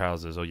your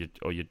trousers or your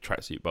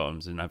tracksuit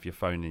bottoms, and have your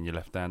phone in your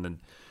left hand and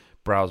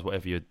browse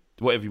whatever you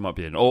might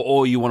be in,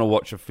 or you want to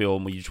watch a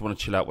film, or you just want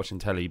to chill out watching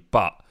telly,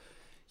 but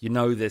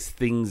there's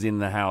things in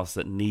the house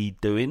that need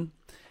doing,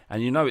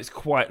 and it's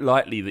quite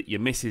likely that your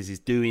missus is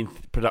doing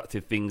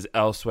productive things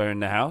elsewhere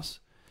in the house,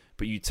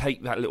 but you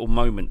take that little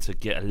moment to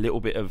get a little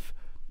bit of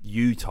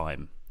you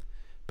time,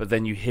 but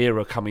then you hear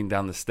her coming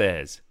down the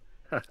stairs.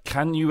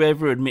 Can you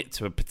ever admit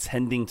to her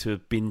pretending to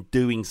have been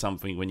doing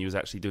something when you was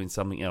actually doing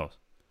something else?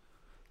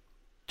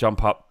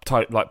 Jump up,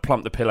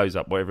 plump the pillows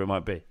up, whatever it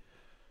might be.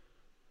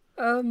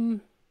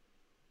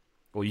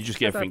 Or you just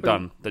get everything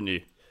done, don't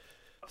you?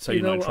 So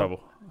you're not in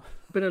trouble.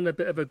 I've been on a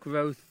bit of a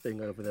growth thing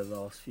over the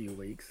last few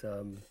weeks.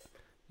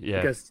 Yeah.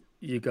 I guess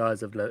you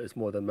guys have noticed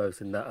more than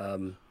most in that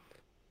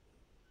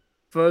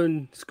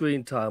phone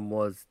screen time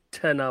was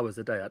 10 hours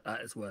a day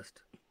at its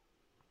worst.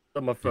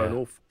 On my phone,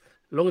 off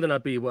longer than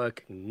I'd be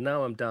working.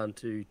 Now I'm down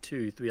to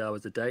 2-3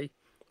 hours a day.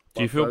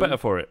 Do you feel better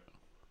for it?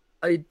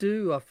 I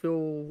do. I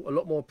feel a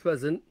lot more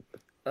present.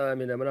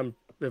 When I'm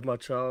with my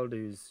child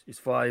who's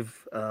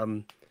 5,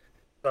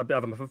 I'll be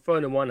having my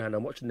phone in one hand.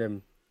 I'm watching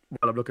them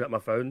while I'm looking at my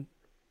phone,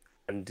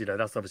 and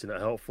that's obviously not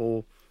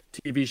helpful.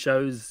 TV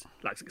shows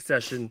like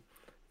Succession,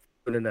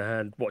 phone in the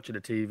hand, watching a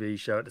TV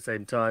show at the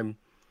same time.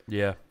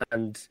 Yeah.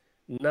 And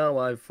now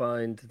I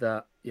find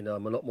that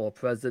I'm a lot more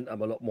present.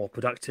 I'm a lot more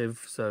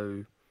productive.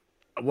 So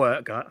at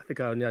work, I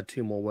think I only had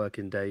 2 more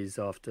working days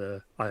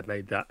after I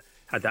had that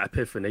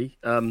epiphany.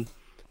 I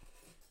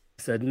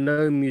said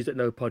no music,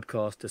 no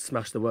podcast to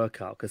smash the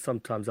workout, because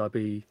sometimes I'll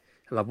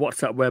have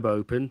WhatsApp web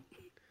open,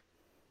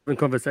 having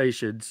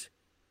conversations,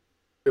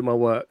 doing my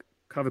work,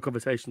 having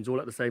conversations all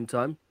at the same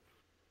time.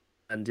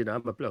 And, I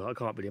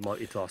can't really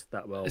multitask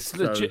that well. It's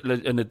legit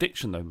an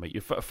addiction, though, mate.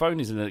 Your phone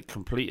is a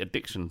complete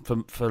addiction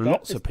for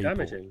lots of people.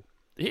 Damaging.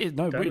 It is.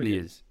 No, it really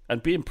is.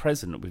 And being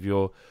present with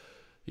your,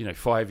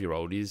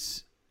 5-year-old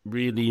is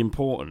really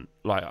important.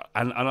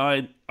 And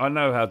I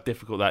know how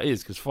difficult that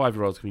is, because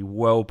 5-year-olds can be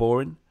well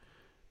boring.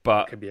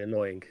 But it can be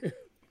annoying.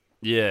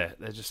 Yeah,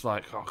 they're just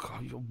like, oh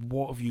God,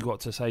 what have you got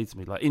to say to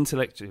me?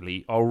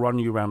 Intellectually, I'll run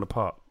you around the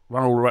park,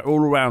 run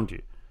all around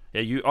you.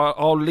 Yeah,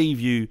 I'll leave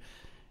you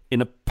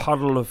in a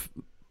puddle of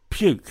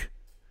puke,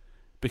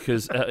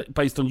 because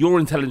based on your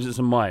intelligence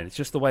and mine, it's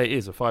just the way it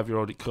is. A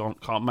 5-year-old, it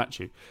can't match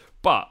you,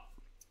 but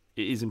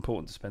it is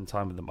important to spend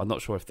time with them. I'm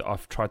not sure if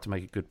I've tried to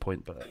make a good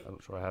point, but I'm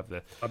not sure I have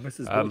there. My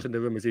missus walked in the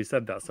room as you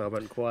said that, so I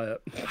went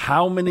quiet.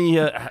 How many?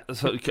 Now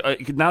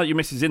that your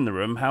missus is in the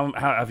room, how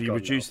have you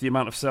reduced the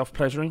amount of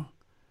self-pleasuring?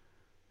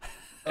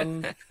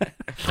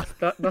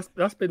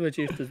 That's been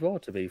reduced as well,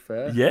 to be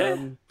fair. Yeah.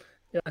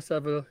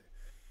 So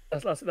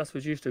that's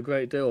reduced a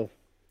great deal.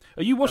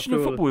 Are you watching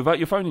the football without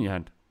your phone in your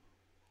hand?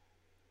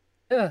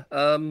 Yeah.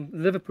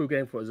 Liverpool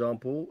game, for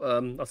example.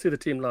 I see the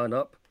team line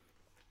up.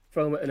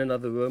 Phone went in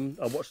another room.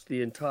 I watched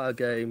the entire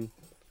game.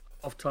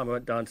 Half time, I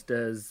went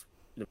downstairs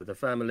with the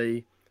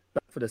family.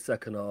 Back for the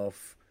second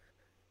half.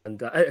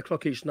 And at 8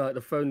 o'clock each night,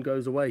 the phone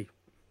goes away.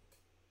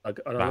 And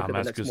I look at the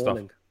that's next good stuff.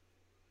 morning.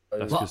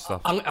 That's good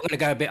stuff. I'm going to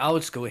go a bit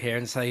old school here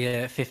and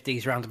say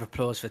 50s round of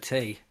applause for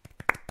T.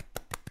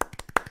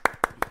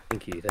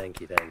 Thank you.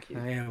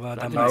 Yeah, well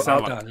done. didn't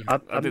sound like-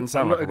 I'm didn't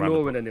sound not like a round of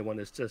ignoring anyone.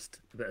 It's just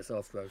a bit of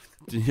self-growth.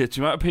 Yeah,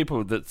 do you know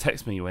people that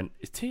text me and went,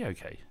 "Is T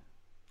okay?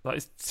 Like,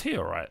 is T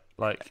all right?"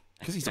 Like,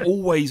 because he's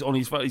always on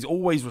his phone, he's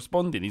always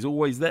responding, he's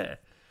always there.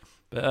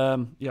 But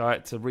yeah, I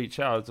had to reach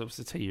out. I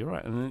said, "T, you're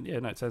right." And then, yeah,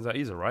 no, it turns out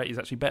he's all right. He's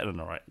actually better than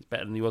all right. He's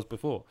better than he was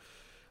before.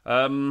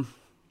 I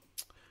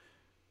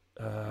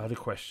had a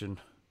question,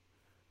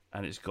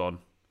 and it's gone.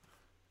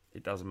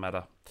 It doesn't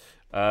matter.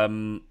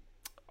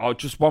 Oh,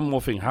 just one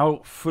more thing.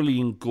 How fully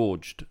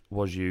engorged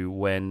was you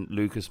when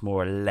Lucas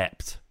Moura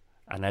leapt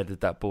and headed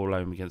that ball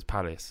home against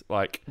Palace?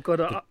 Like, God,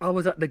 I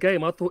was at the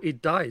game. I thought he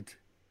died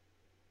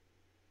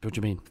what do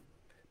you mean?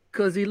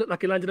 because he looked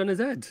like he landed on his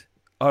head.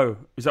 Oh,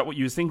 is that what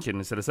you was thinking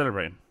instead of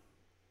celebrating?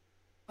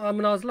 I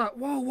was like,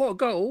 whoa, what a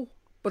goal.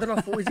 But then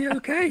I thought, is he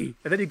okay?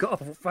 And then he got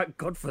off. I thought, thank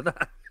God for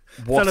that.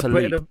 What a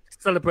leap.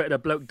 Celebrating a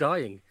bloke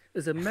dying.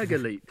 It's a mega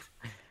leap.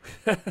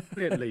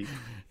 Brilliant leap.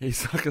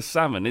 He's like a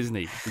salmon, isn't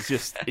he?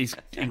 He's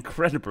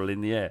incredible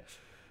in the air.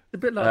 It's a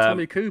bit like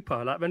Tommy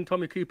Cooper. Like when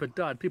Tommy Cooper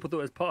died, people thought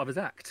it was part of his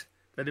act.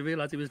 Then they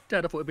realised he was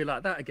dead. I thought it'd be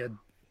like that again.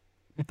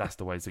 That's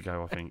the way to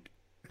go, I think.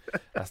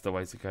 That's the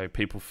way to go.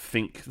 People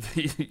think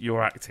that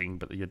you're acting,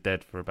 but that you're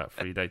dead for about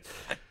 3 days.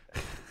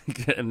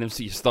 And then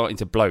so you're starting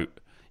to bloat.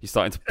 You're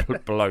starting to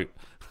bloat.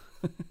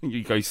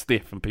 You go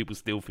stiff and people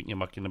still think you're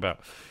mucking about.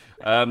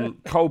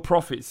 Cole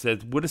Prophet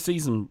said, would a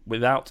season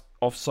without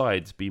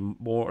offsides be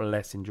more or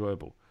less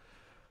enjoyable?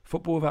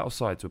 Football without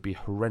offsides would be a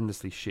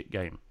horrendously shit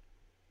game.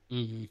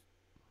 Mm-hmm.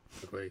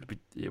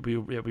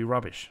 It'd be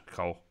rubbish,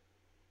 Cole.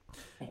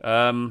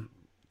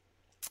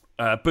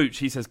 Booch,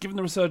 he says, given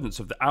the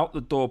resurgence of the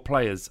out-the-door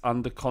players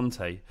under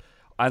Conte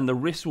and the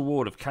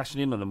risk-reward of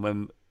cashing in on them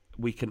when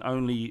we can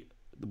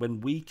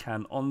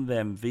on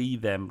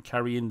them,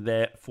 carry in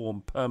their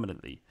form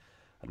permanently.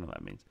 I don't know what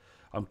that means.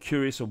 I'm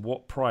curious of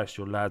what price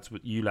you lads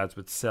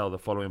would sell the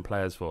following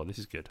players for. This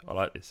is good. I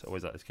like this. I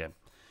always like this game.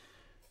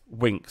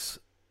 Winks.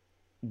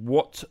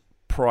 What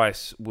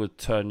price would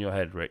turn your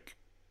head, Rick?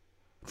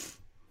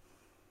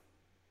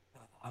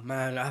 Oh,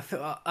 man,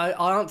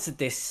 I answered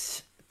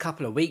this a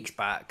couple of weeks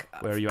back.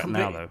 Where are you at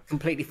now, though?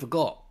 Completely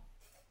forgot.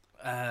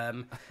 I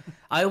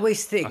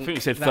always think... I think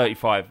you said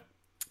 35.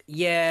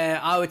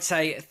 Yeah, I would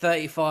say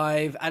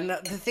 35. And the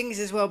thing is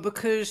as well,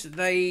 because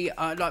they,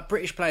 like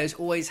British players,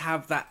 always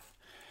have that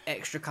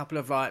extra couple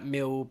of like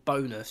mil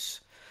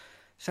bonus.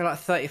 So like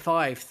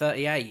 35,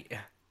 38.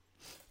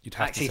 You'd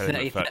have Actually, to sell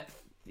him at 30,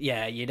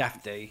 yeah, you'd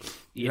have to.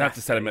 You'd have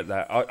to sell him at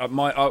that.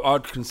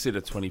 I'd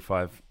consider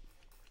 25.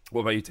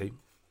 What about you, T?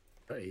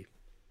 30.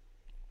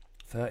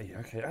 30,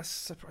 okay. That's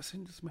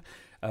surprising.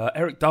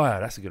 Eric Dyer,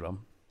 that's a good one.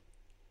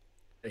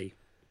 30.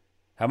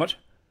 How much?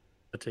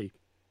 30.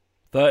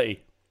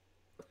 30.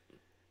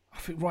 I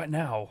think right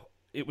now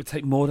it would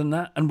take more than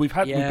that, and we've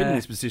been in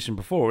this position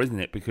before, isn't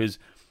it? Because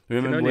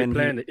remember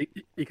when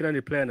he can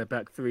only play in the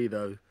back three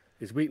though.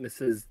 His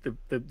weaknesses,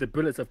 the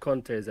brilliance of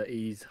Conte is that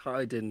he's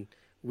hiding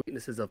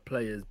weaknesses of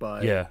players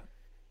by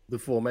the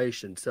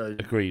formation. So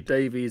agreed.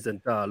 Davies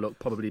and Dar look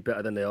probably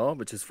better than they are,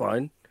 which is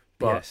fine.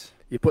 But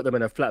you put them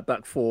in a flat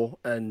back four,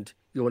 and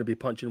you want to be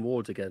punching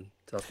walls again.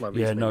 So that's my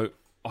reasoning. Yeah, no.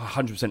 I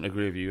 100%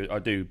 agree with you. I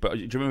do. But do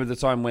you remember the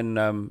time when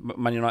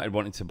Man United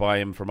wanted to buy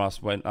him from us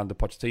under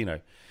Pochettino?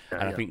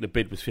 I think the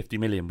bid was 50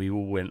 million. We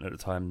all went at the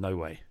time, no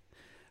way.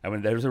 And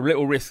when there was a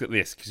little risk at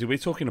this, because we're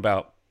talking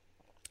about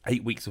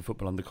 8 weeks of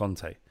football under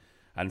Conte,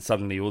 and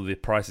suddenly all the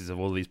prices of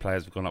all these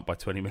players have gone up by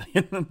 20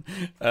 million.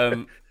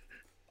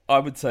 I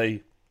would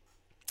say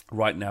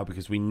right now,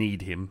 because we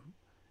need him,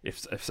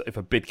 if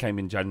a bid came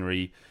in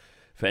January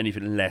for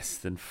anything less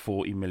than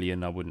 40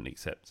 million, I wouldn't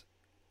accept.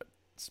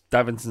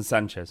 Davinson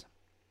Sanchez.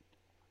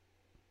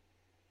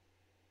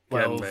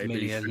 12 maybe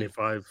million.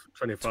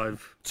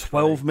 25.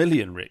 12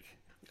 million, Rick.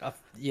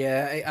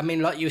 Yeah, I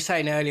mean, like you were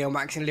saying earlier, I'm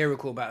waxing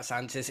lyrical about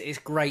Sanchez. It's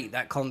great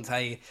that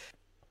Conte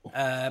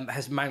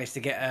has managed to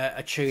get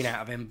a tune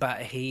out of him,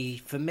 but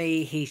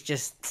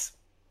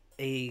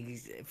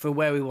for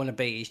where we want to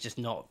be, he's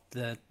not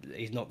the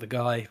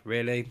guy,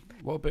 really.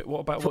 What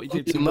about what he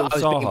did to Wilf I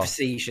was being Zaha?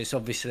 facetious,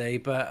 obviously,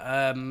 but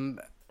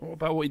what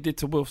about what he did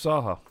to Wilf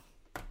Zaha?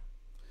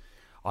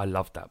 I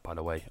loved that, by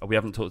the way. We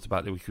haven't talked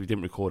about it. We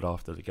didn't record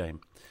after the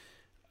game.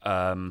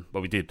 Well,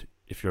 we did.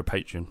 If you're a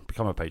patron,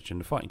 become a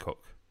patron. thefightingcock.co.uk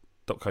 /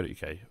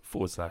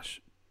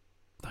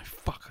 No,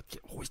 fuck. I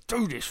always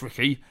do this,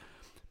 Ricky.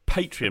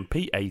 Patreon,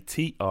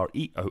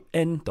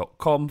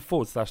 patreon.com /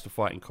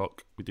 thefightingcock.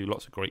 We do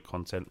lots of great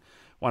content.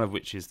 One of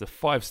which is the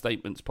 5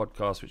 Statements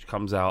podcast, which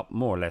comes out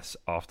more or less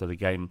after the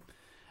game.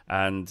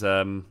 And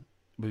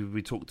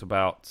we talked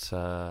about,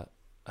 so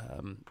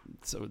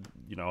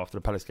after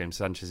the Palace game,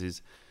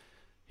 Sanchez's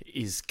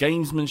his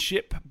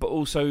gamesmanship, but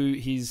also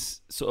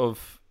his sort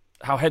of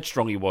how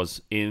headstrong he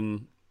was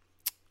in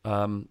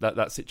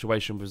that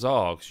situation with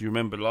Zaha. Because you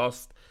remember earlier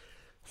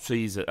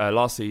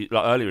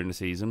in the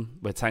season,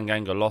 where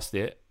Tanganga lost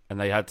it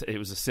and it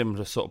was a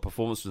similar sort of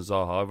performance from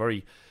Zaha,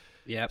 very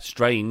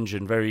strange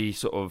and very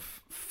sort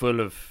of full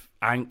of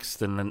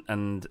angst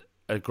and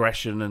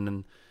aggression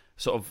and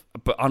sort of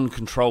but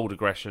uncontrolled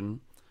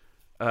aggression.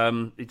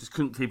 He just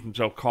couldn't keep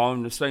himself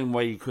calm the same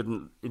way he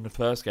couldn't in the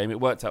first game. It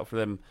worked out for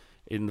them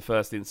in the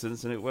first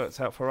instance, and it worked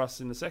out for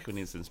us in the second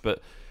instance.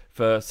 But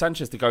for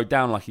Sanchez to go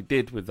down like he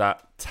did with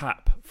that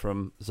tap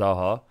from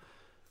Zaha,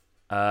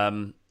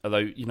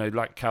 although,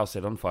 like Cal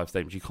said on 5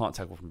 statements, you can't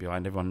tackle from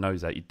behind. Everyone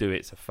knows that. You do it,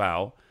 it's a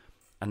foul.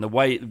 And the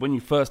way, when you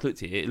first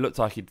looked at it, it looked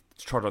like he'd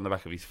trod on the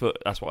back of his foot.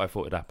 That's what I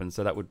thought had happened.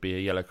 So that would be a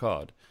yellow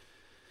card.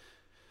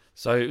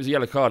 So it was a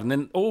yellow card. And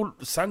then all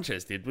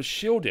Sanchez did was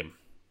shield him.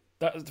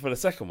 That was for the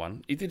second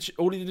one.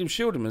 All he did was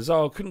shield him. And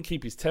Zaha couldn't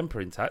keep his temper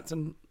intact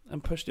and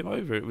pushed him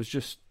over. It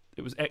was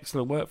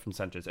excellent work from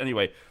Sanchez.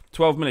 Anyway,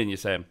 12 million, you're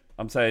saying?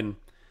 I'm saying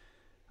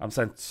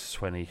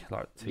 20,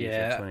 like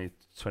 20,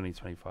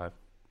 25.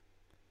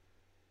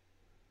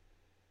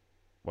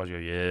 Why'd you go,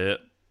 yeah?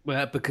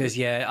 Well, because,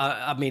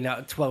 I mean,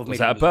 12 million was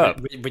that a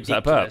burp? Ridiculous. Was that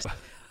a burp?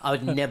 I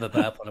would never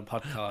burp on a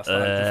podcast.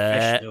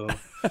 I'm professional.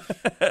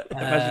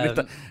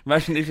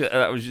 Imagine if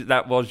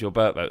that was your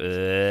burp.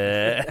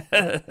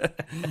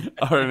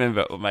 I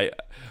remember, mate,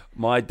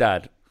 my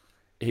dad,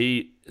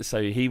 he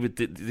would,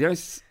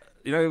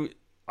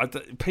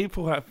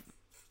 people have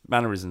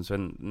mannerisms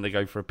when they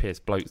go for a piss,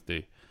 blokes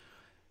do.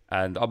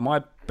 And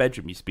my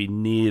bedroom used to be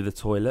near the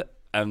toilet.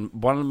 And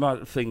one of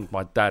the things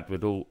my dad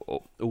would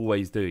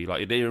always do, like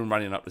he'd hear him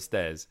running up the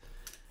stairs,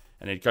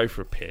 and he'd go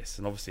for a piss.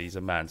 And obviously he's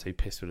a man, so he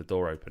pissed with the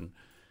door open.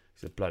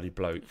 He's a bloody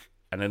bloke.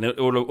 And then he'd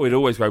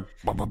always go,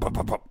 bop, bop, bop,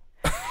 bop, bop.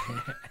 Bop,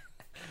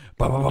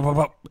 bop, bop, bop,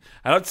 bop.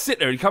 And I'd sit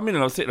there, he'd come in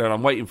and I'd sit there and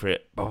I'm waiting for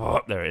it. Bop, bop,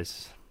 bop, there it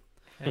is.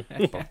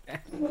 Bop.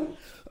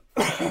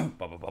 Bop,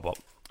 bop, bop, bop.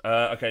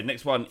 Okay,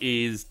 next one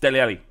is Dele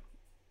Alli.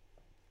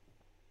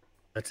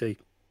 30.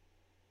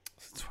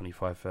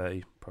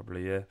 25-30,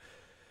 probably, yeah.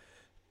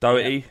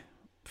 Doherty,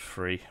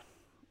 3.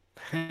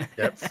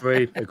 Yep,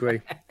 3,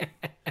 agree.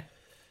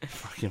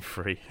 Fucking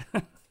 3.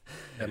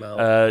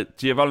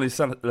 Giovanni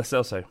Lo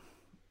Celso.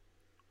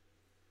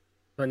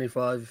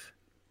 25.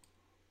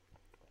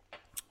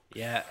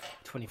 Yeah,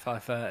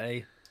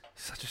 25-30.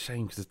 Such a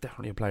shame because there's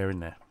definitely a player in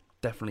there.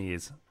 Definitely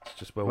is. It's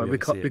just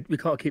we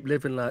can't keep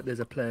living like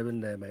there's a player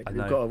in there, mate.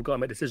 We've got to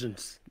make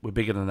decisions. We're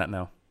bigger than that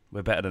now.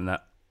 We're better than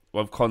that.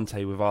 With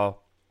Conte, with our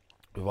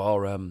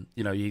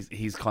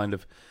he's kind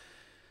of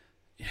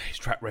his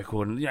track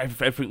record and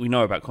everything we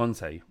know about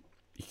Conte.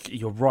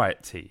 You're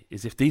right, T.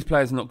 Is if these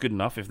players are not good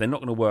enough, if they're not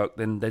going to work,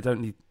 then they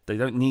don't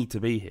need to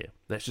be here.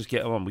 Let's just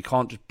get them on. We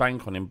can't just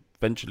bank on him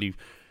eventually,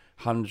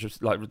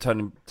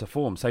 returning to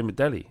form. Same with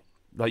Dele,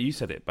 like you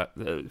said it, but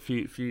and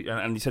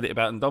you said it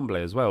about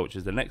Ndombele as well, which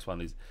is the next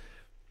one.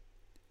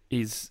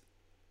 Is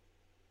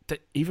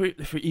either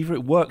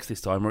it works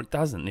this time or it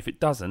doesn't. If it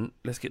doesn't,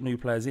 let's get new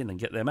players in and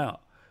get them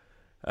out.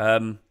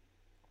 I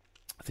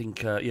think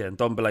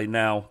Ndombele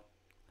now.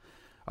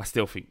 I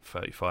still think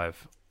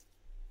 35.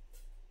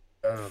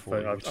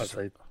 I'd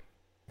say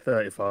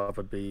 35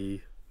 would be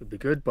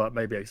good, but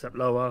maybe accept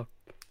lower.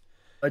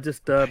 I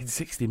just paid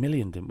 60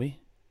 million, didn't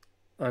we?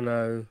 I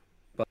know,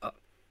 but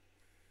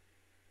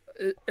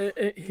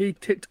he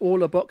ticked all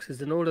the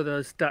boxes in all of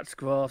those stats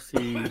graphs.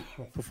 He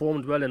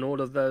performed well in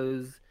all of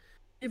those.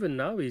 Even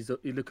now, he's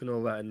looking all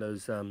right in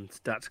those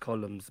stats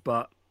columns.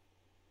 But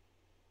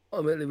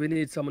ultimately, we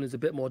need someone who's a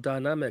bit more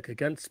dynamic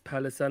against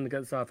Palace and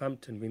against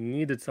Southampton. We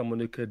needed someone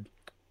who could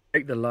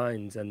take the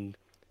lines and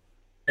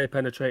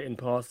penetrating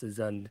passes,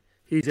 and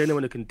he's the only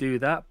one who can do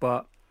that,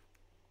 but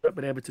not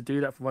been able to do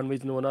that for one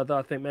reason or another.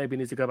 I think maybe he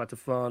needs to go back to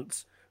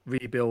France,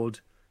 rebuild,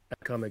 and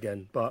come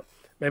again. But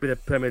maybe the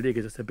Premier League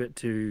is just a bit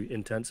too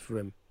intense for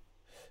him.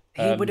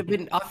 He would have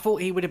been. I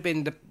thought he would have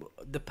been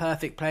the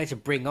perfect player to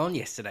bring on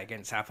yesterday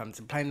against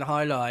Southampton, playing the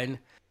high line,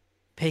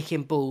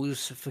 picking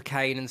balls for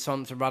Kane and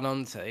Son to run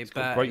onto. He's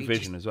got great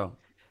vision as well.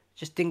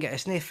 Just didn't get a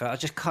sniffer. I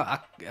just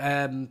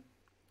can't.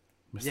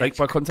 Mistake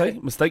by Conte?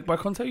 Mistake by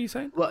Conte, you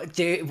saying?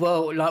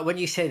 Well, like when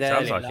you said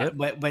earlier,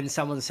 like when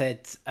someone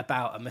said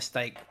about a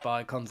mistake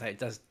by Conte, it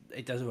does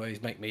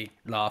always make me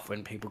laugh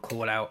when people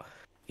call out,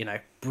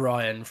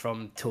 Brian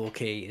from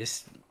Torquay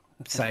is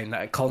saying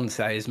that Conte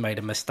has made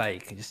a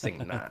mistake. I just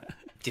think that,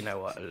 do you know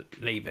what?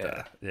 Leave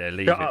it. Yeah,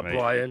 leave Shut it, up, mate.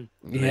 Brian.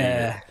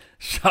 Yeah.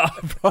 Shut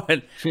up,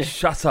 Brian.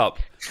 Shut up,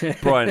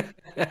 Brian.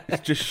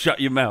 Just shut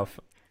your mouth.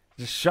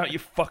 Just shut your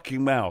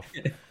fucking mouth.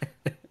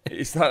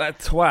 It's like that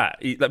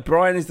twat.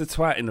 Brian is the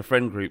twat in the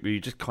friend group who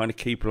you just kind of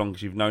keep along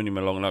because you've known him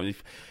a long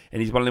enough.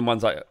 And he's one of them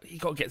ones like, you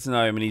got to get to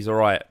know him and he's all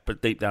right,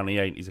 but deep down he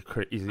ain't. He's a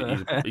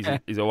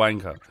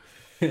wanker.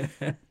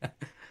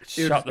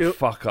 Shut the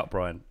fuck up,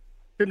 Brian.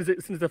 As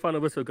soon as the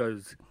final whistle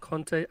goes,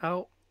 Conte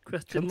out?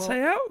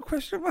 Conte out?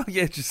 Question mark?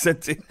 Yeah, just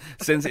sends it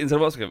into the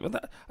box.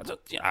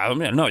 I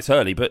know it's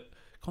early, but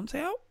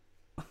Conte out?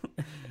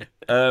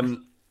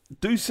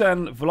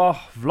 Dusan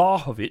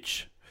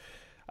Vlahovic.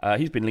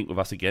 He's been linked with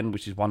us again,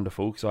 which is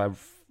wonderful because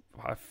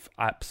I've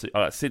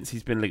absolutely since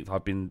he's been linked,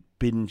 I've been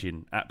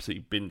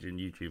absolutely binging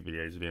YouTube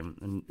videos of him,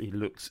 and he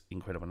looks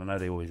incredible. I know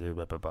they always do,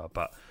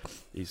 but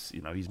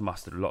he's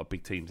mustered a lot of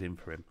big teams in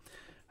for him.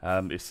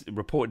 It's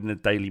reported in the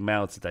Daily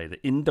Mail today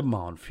that in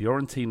demand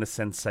Fiorentina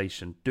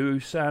sensation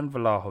Dusan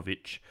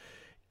Vlahovic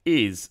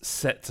is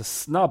set to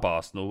snub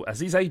Arsenal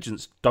as his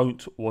agents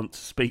don't want to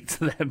speak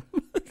to them.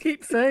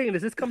 Keep saying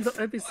this. This comes up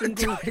every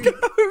single week.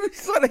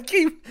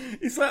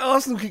 It's like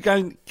Arsenal keep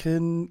going.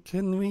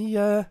 Can we?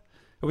 Are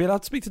we allowed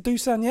to speak to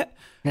Dusan yet?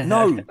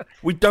 No,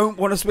 we don't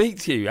want to speak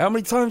to you. How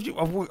many times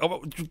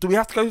do we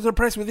have to go to the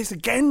press with this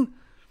again?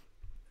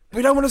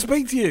 We don't want to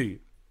speak to you.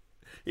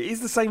 It is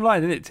the same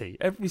line, isn't it, T?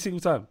 Every single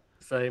time.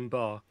 Same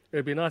bar. It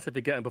would be nice if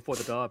we get him before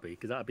the derby,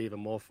 because that would be even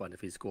more fun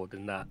if he scored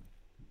than that.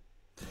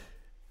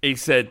 He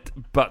said,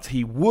 but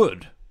he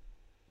would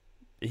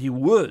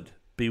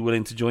be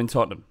willing to join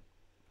Tottenham,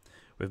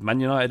 with Man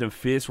United and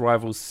fierce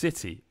rivals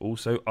City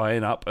also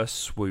eyeing up a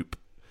swoop.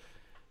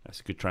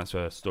 That's a good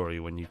transfer story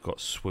when you've got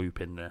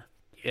swoop in there.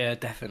 Yeah,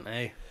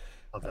 definitely.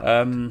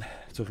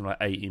 Talking like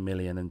 80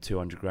 million and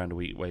 200 grand a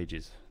week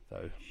wages,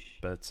 though.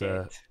 But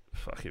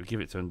fuck it, we'll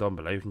give it to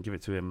Ndombele. We can give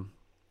it to him.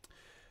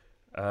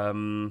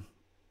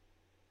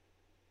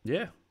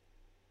 Yeah,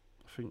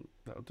 I think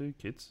that'll do,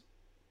 kids.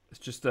 Let's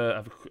just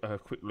have a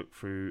quick look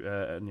through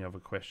any other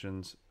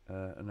questions,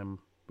 and then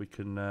we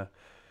can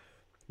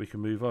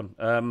move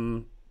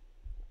on.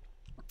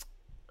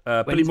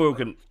 Billy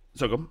Morgan.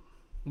 So go on.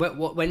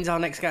 When's our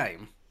next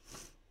game?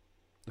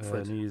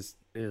 New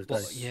Year's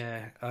Day.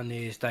 Yeah, on New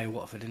Year's Day,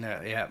 Watford, isn't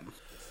it? Yeah.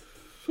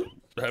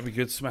 That'd be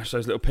good. Smash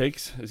those little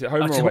pigs. Is it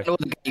home I've or away? all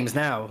the games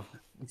now.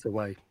 It's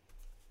away.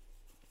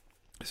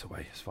 It's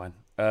away. It's fine.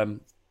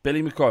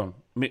 Billy McCon.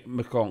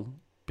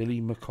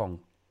 Billy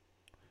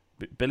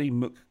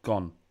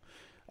McGon.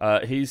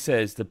 He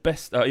says the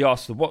best. He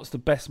asked, "What's the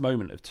best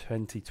moment of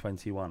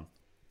 2021?"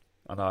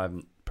 And I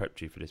haven't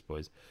prepped you for this,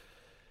 boys.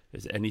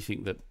 Is there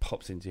anything that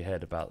pops into your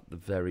head about the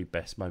very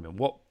best moment?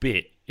 What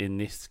bit in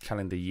this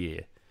calendar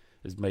year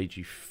has made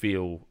you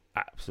feel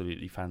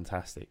absolutely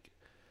fantastic?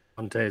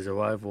 Conte's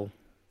arrival.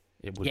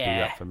 It would be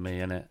that for me,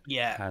 innit?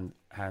 Yeah.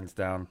 Hands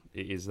down,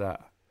 it is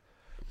that.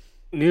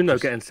 Nuno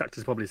getting sacked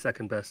is probably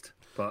second best,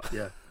 but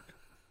yeah,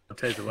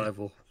 Conte's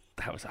arrival.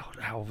 That was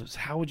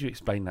how would you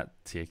explain that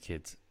to your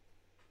kids?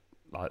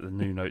 Like the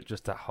Nuno,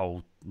 just that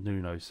whole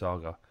Nuno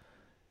saga.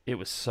 It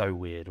was so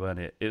weird, wasn't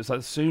it? It was like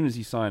as soon as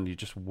he signed, you're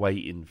just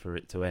waiting for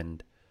it to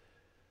end.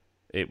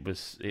 It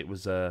was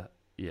an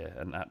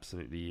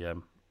absolutely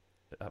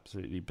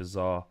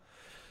bizarre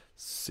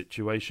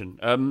situation.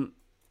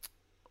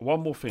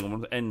 One more thing, I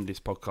want to end this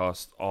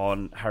podcast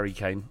on Harry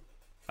Kane.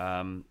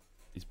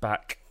 He's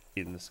back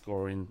in the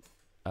scoring.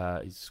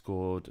 He's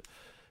scored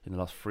in the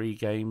last 3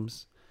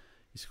 games.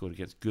 He scored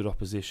against good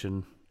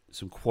opposition,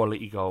 some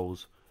quality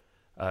goals.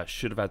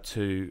 Should have had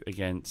 2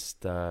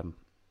 against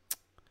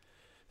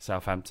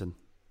Southampton.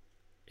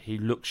 He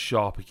looks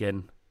sharp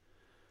again.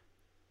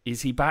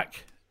 Is he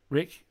back,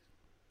 Rick?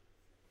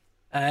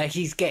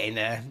 He's getting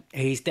there.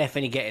 He's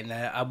definitely getting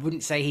there. I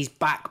wouldn't say he's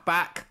back,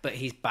 but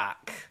he's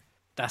back.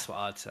 That's what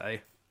I'd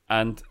say.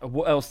 And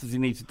what else does he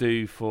need to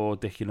do for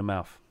Dick in the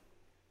mouth?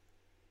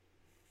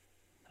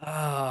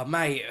 Oh,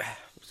 mate.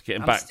 Just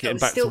getting back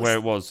to where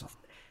it was.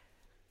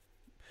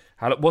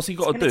 What's he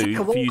got to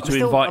do for you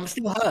to invite? I'm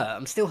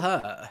still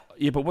hurt.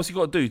 Yeah, but what's he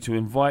got to do to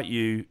invite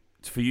you,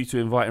 for you to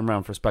invite him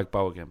round for a spag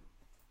bowl again?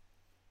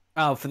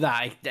 Oh, for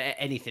that,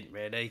 anything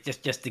really.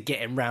 Just to get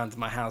him round to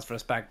my house for a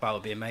spag bowl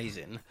would be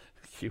amazing.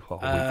 You are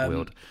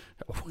weak-willed.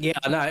 Yeah,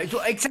 I know.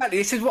 Exactly.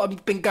 This is what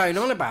I've been going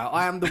on about.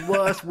 I am the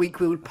worst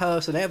weak-willed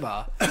person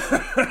ever.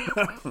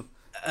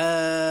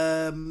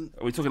 Are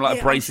we talking like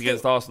a brace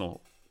against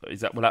Arsenal?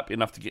 Will that be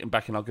enough to get him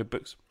back in our good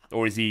books?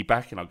 Or is he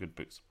back in our good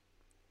books?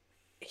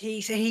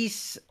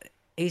 He's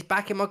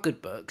back in my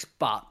good books,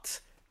 but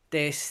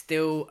there's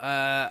still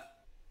a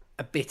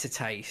bitter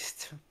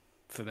taste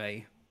for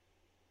me.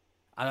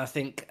 And I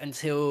think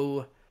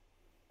until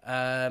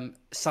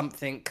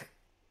something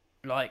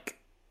like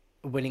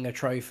winning a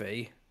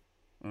trophy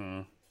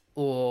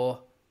or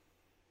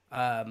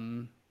I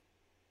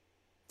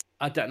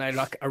don't know,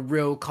 like a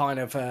real kind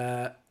of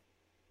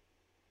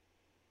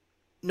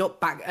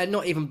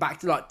not even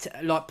back to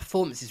like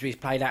performances where he's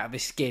played out of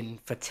his skin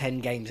for 10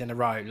 games in a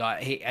row,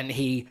 like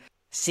he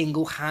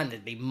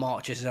single-handedly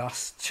marches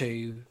us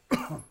to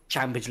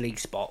Champions League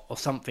spot or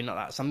something like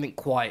that, something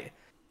quite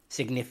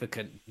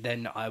significant,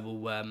 then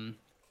I'll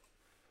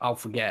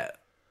forget.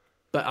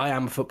 But I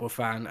am a football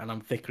fan and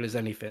I'm fickle as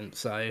anything,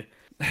 so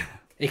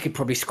he could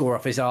probably score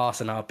off his arse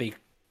and I'll be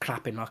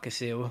clapping like a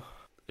seal.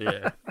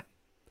 Yeah.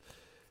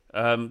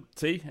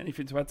 T,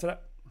 anything to add to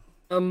that?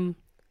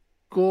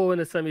 Score in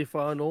a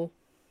semi-final.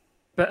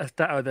 Better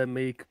stat than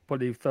me. Could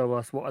probably throw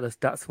us what are the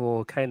stats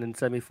for Kane in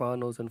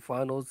semi-finals and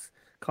finals.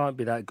 Can't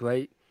be that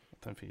great. I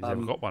don't think he's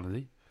ever got one,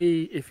 has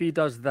he? If he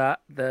does that,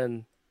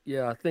 then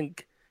yeah, I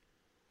think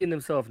he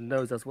himself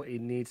knows that's what he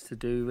needs to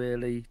do.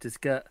 Really,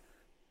 just get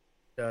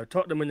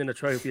Tottenham winning a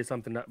trophy is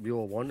something that we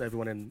all want.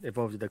 Everyone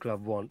involved in the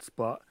club wants,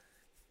 but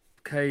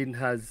Kane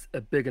has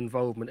a big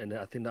involvement in it,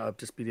 I think that would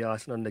just be the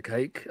icing on the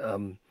cake.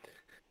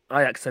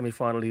 Ajax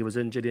semi-final, he was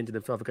injured. He injured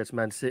himself against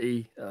Man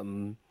City.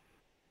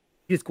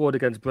 He scored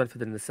against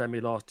Brentford in the semi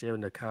last year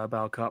in the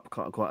Carabao Cup.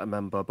 Can't quite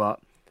remember, but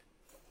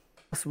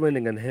us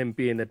winning and him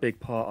being a big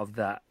part of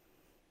that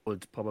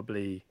would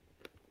probably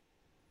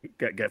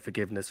get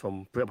forgiveness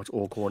from pretty much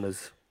all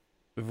corners.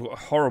 We've got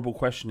a horrible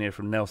question here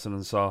from Nelson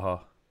and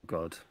Saha.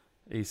 God.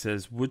 He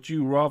says, would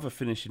you rather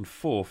finish in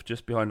 4th,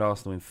 just behind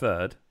Arsenal in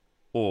 3rd,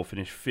 or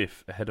finish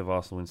 5th ahead of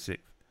Arsenal in 6th?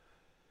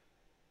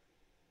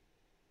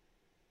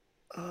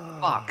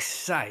 Fuck's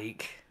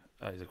sake.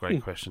 That is a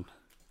great question.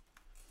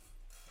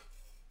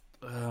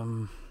 I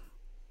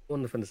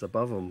want to finish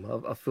above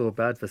them. I feel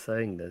bad for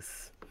saying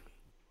this.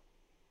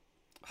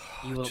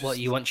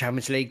 You want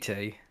Champions League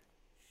too?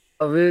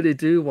 I really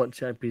do want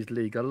Champions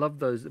League. I love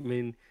those. I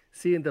mean,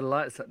 seeing the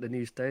lights at the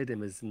new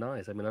stadium is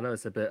nice. I mean, I know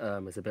it's a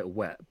bit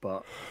wet,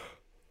 but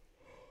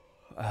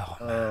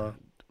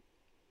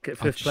get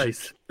 5th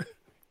place.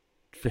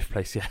 5th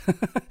place, yeah.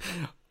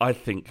 I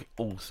think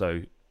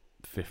also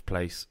 5th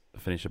place,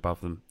 finish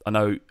above them. I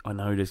know.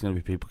 There's going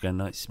to be people going,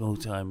 "No, it's small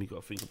time. You've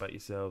got to think about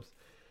yourselves."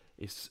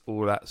 It's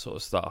all that sort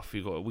of stuff.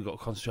 We've got to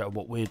concentrate on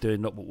what we're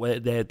doing, not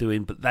what they're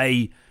doing. But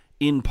they,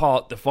 in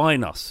part,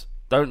 define us,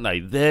 don't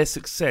they? Their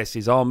success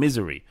is our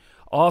misery.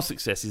 Our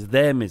success is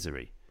their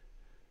misery.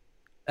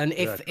 And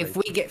if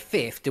we get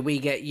 5th, do we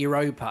get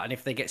Europa? And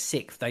if they get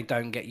 6th, they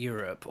don't get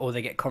Europe, or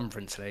they get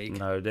Conference League?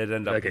 No, they'd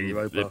end up getting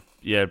Europa.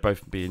 Yeah,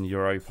 both being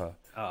Europa.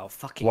 Oh,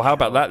 fucking Well, how hell.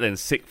 about that then?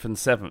 6th and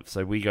 7th.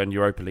 So we go in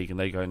Europa League and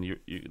they go in...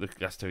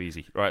 that's too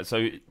easy. Right,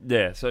 so,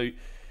 yeah. So,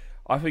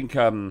 I think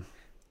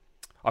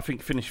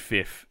finish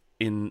 5th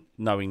in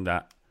knowing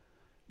that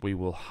we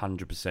will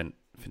 100%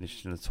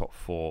 finish in the top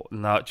 4.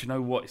 No, do you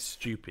know what? It's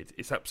stupid.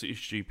 It's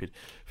absolutely stupid.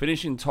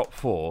 Finishing top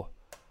 4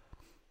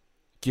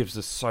 gives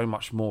us so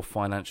much more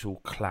financial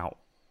clout.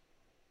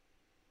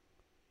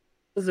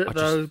 Is it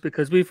though?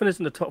 Because we finished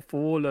in the top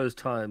 4 all those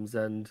times,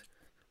 and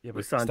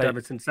we signed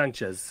Davinson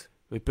Sanchez.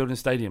 We're building a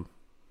stadium.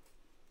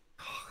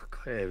 Oh,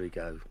 here we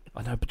go.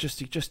 I know, but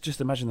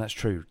just imagine that's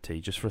true, T.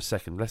 Just for a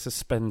second, let's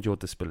suspend your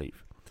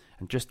disbelief,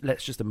 and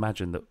let's just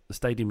imagine that the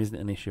stadium isn't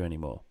an issue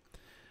anymore.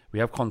 We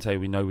have Conte.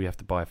 We know we have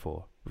to buy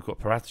for. We've got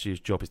Parati's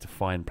job is to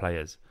find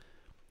players,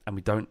 and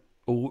we don't.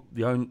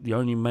 The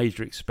only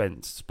major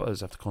expense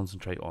Spurs have to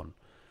concentrate on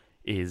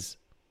is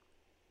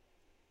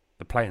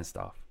the playing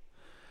staff.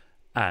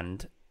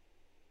 And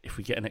if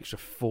we get an extra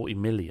 40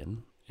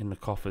 million in the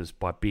coffers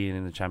by being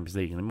in the Champions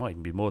League, and it might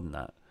even be more than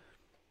that,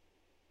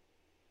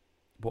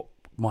 what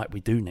might we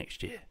do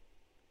next year?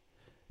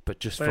 But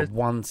just for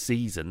one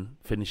season,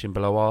 finishing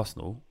below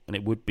Arsenal, and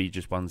it would be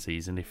just one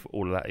season if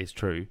all of that is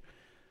true,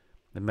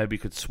 then maybe we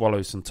could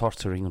swallow some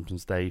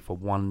Totteringham's Day for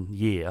 1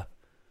 year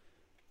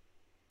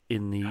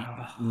in the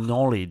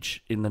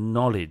knowledge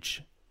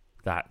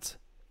that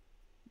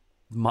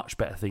much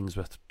better things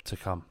were to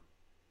come.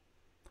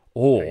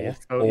 Or you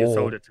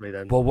sold it to me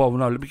then. Well,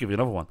 no. Let me give you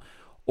another one.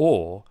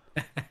 Or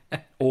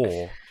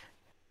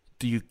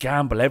do you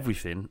gamble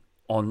everything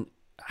on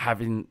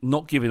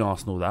not giving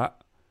Arsenal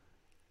that,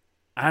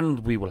 and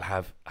we will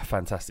have a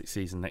fantastic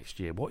season next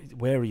year?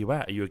 Where are you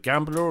at? Are you a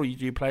gambler, or do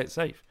you play it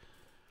safe?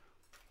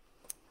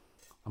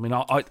 I mean,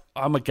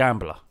 I'm a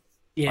gambler.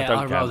 Yeah,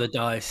 I roll the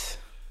dice.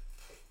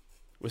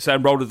 We're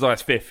saying roll the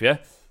dice 5th, yeah?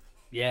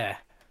 Yeah.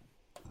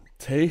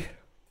 T?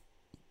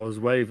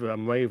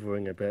 I'm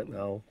wavering a bit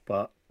now,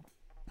 but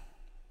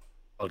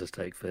I'll just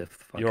take 5th.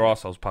 Your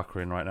arsehole's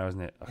puckering right now,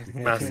 isn't it?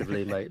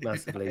 Massively, mate,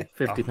 massively.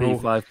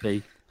 50p,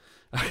 5p.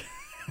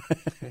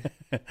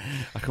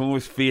 I can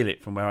always feel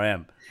it from where I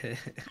am.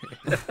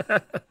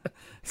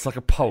 It's like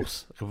a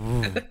pulse.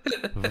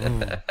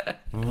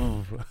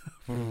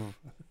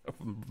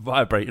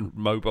 Vibrating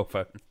mobile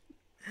phone.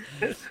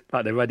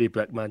 Like the Ready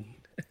Black Man.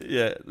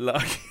 Yeah,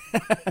 like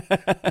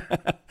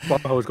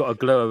Bottle's got a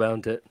glow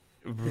around it.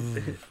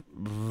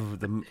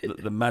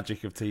 the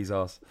magic of T's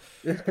arse.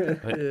 Right,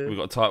 we've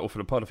got a title for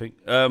the pod, I think.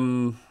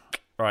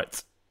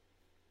 Right.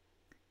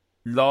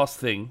 Last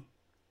thing,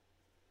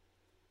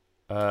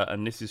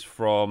 and this is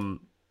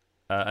from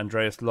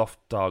Andreas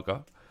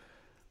Loftdager.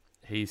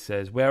 He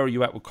says, "Where are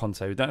you at with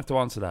Conte?" We don't have to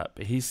answer that,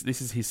 but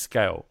this is his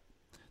scale.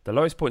 The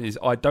lowest point is,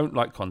 I don't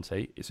like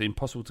Conte. It's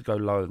impossible to go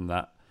lower than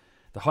that.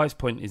 The highest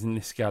point is in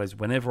this scale is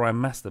whenever I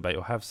masturbate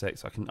or have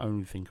sex, I can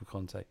only think of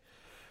Conte.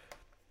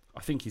 I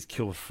think he's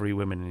killed 3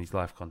 women in his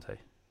life, Conte.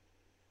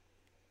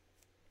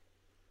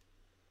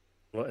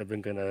 Not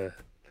even going to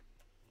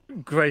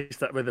grace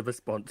that with a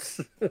response.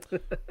 Out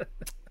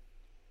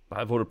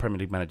of all the Premier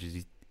League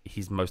managers,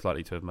 he's most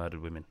likely to have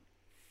murdered women.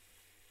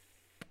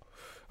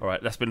 All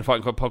right, that's been the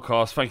Fighting Club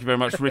podcast. Thank you very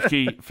much,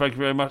 Ricky. Thank you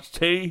very much,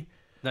 T.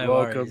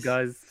 Welcome, worries.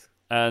 Guys.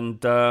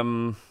 And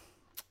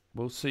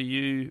we'll see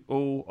you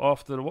all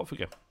after the Watford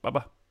game.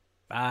 Bye-bye.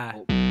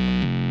 Bye.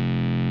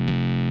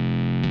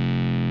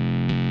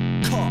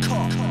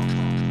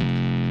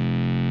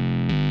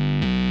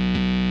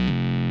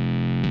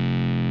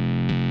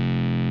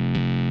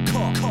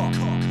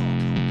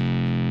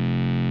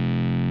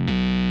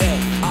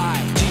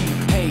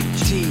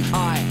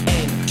 L-I-G-H-T-I-N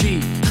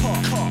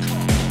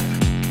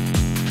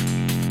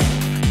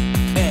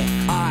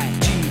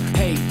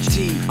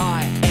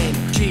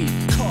F-I-N-G,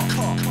 cock.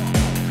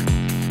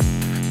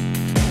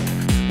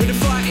 We're the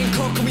fighting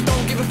cock and we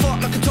don't give a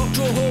fuck, like a top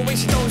draw whore when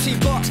she don't see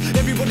bucks.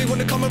 Everybody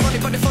wanna come and run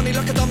it, but they're funny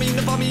like a dummy in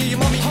the bummy of your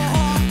mummy.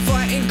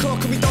 Fighting cock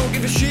and we don't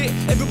give a shit.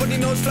 Everybody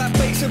knows flat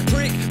bait's a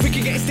prick. We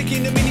can get sticky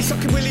in the mini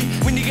sucking willy.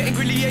 When you're getting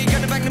grilly, yeah, you're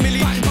gonna bang the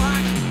millie. Bang,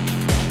 bang.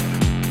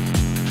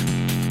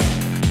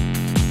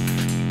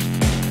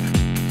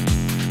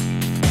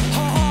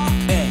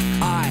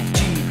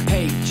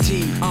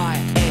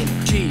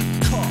 F-I-G-H-T-I-N-G,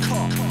 cock.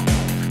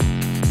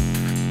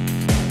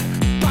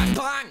 Bang,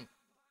 bang.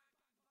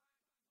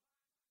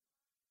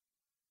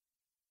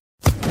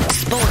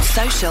 Sports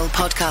Social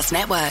Podcast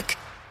Network.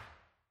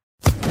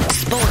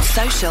 Sports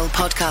Social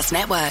Podcast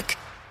Network.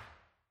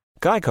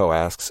 Geico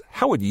asks,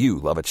 how would you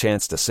love a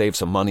chance to save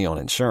some money on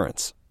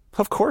insurance?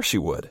 Of course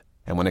you would.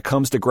 And when it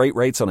comes to great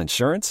rates on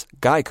insurance,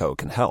 Geico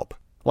can help.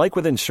 Like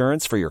with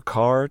insurance for your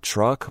car,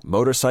 truck,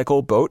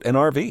 motorcycle, boat, and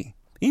RV.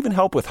 Even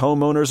help with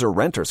homeowners or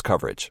renters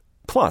coverage.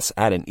 Plus,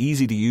 add an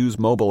easy-to-use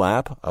mobile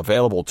app,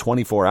 available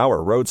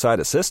 24-hour roadside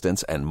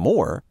assistance, and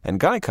more, and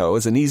Geico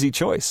is an easy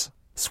choice.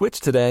 Switch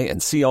today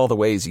and see all the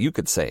ways you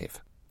could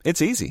save.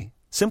 It's easy.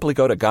 Simply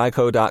go to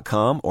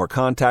geico.com or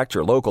contact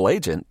your local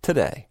agent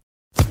today.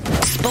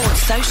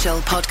 Sports Social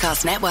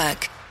Podcast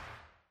Network.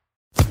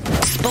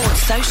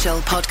 Sports Social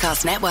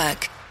Podcast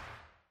Network.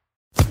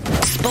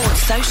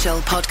 Sports Social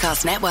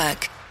Podcast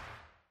Network.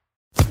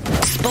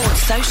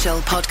 Sports Social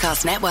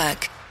Podcast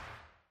Network.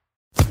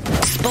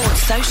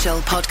 Sports Social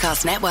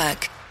Podcast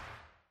Network.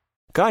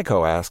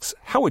 Geico asks,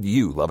 how would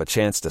you love a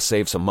chance to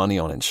save some money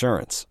on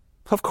insurance?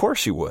 Of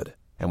course you would.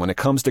 And when it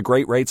comes to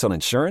great rates on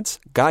insurance,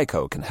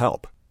 Geico can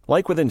help.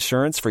 Like with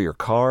insurance for your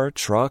car,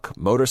 truck,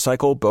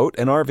 motorcycle, boat,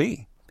 and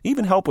RV.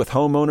 Even help with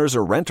homeowners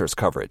or renters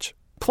coverage.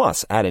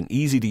 Plus, add an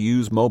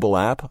easy-to-use mobile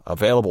app,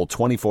 available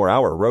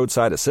 24-hour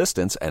roadside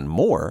assistance, and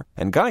more,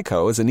 and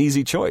Geico is an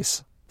easy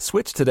choice.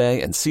 Switch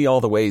today and see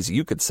all the ways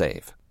you could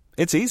save.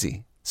 It's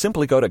easy.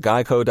 Simply go to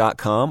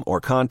geico.com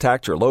or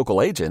contact your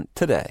local agent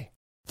today.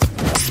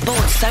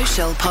 Sports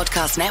Social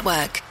Podcast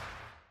Network.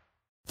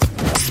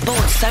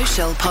 Sports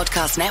Social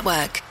Podcast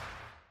Network.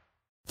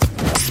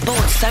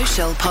 Sports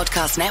Social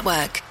Podcast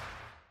Network.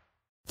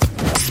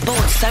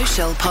 Sports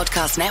Social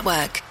Podcast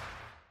Network.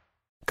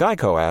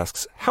 Geico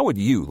asks, how would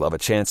you love a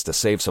chance to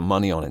save some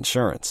money on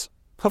insurance?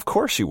 Of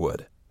course you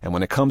would. And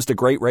when it comes to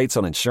great rates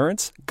on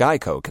insurance,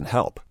 Geico can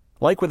help.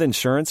 Like with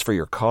insurance for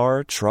your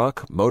car,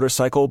 truck,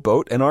 motorcycle,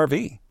 boat, and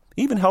RV.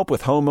 Even help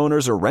with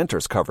homeowners or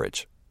renters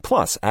coverage.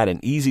 Plus, add an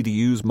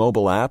easy-to-use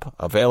mobile app,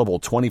 available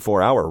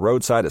 24-hour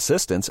roadside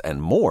assistance,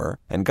 and more,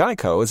 and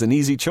Geico is an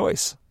easy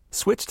choice.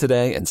 Switch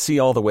today and see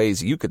all the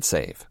ways you could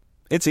save.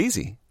 It's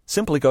easy.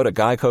 Simply go to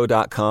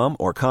geico.com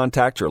or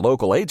contact your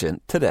local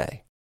agent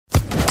today.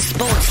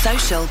 Sports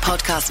Social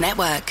Podcast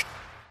Network.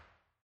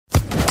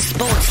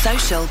 Sports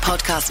Social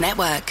Podcast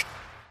Network.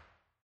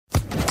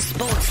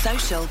 Sports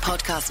Social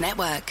Podcast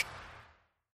Network.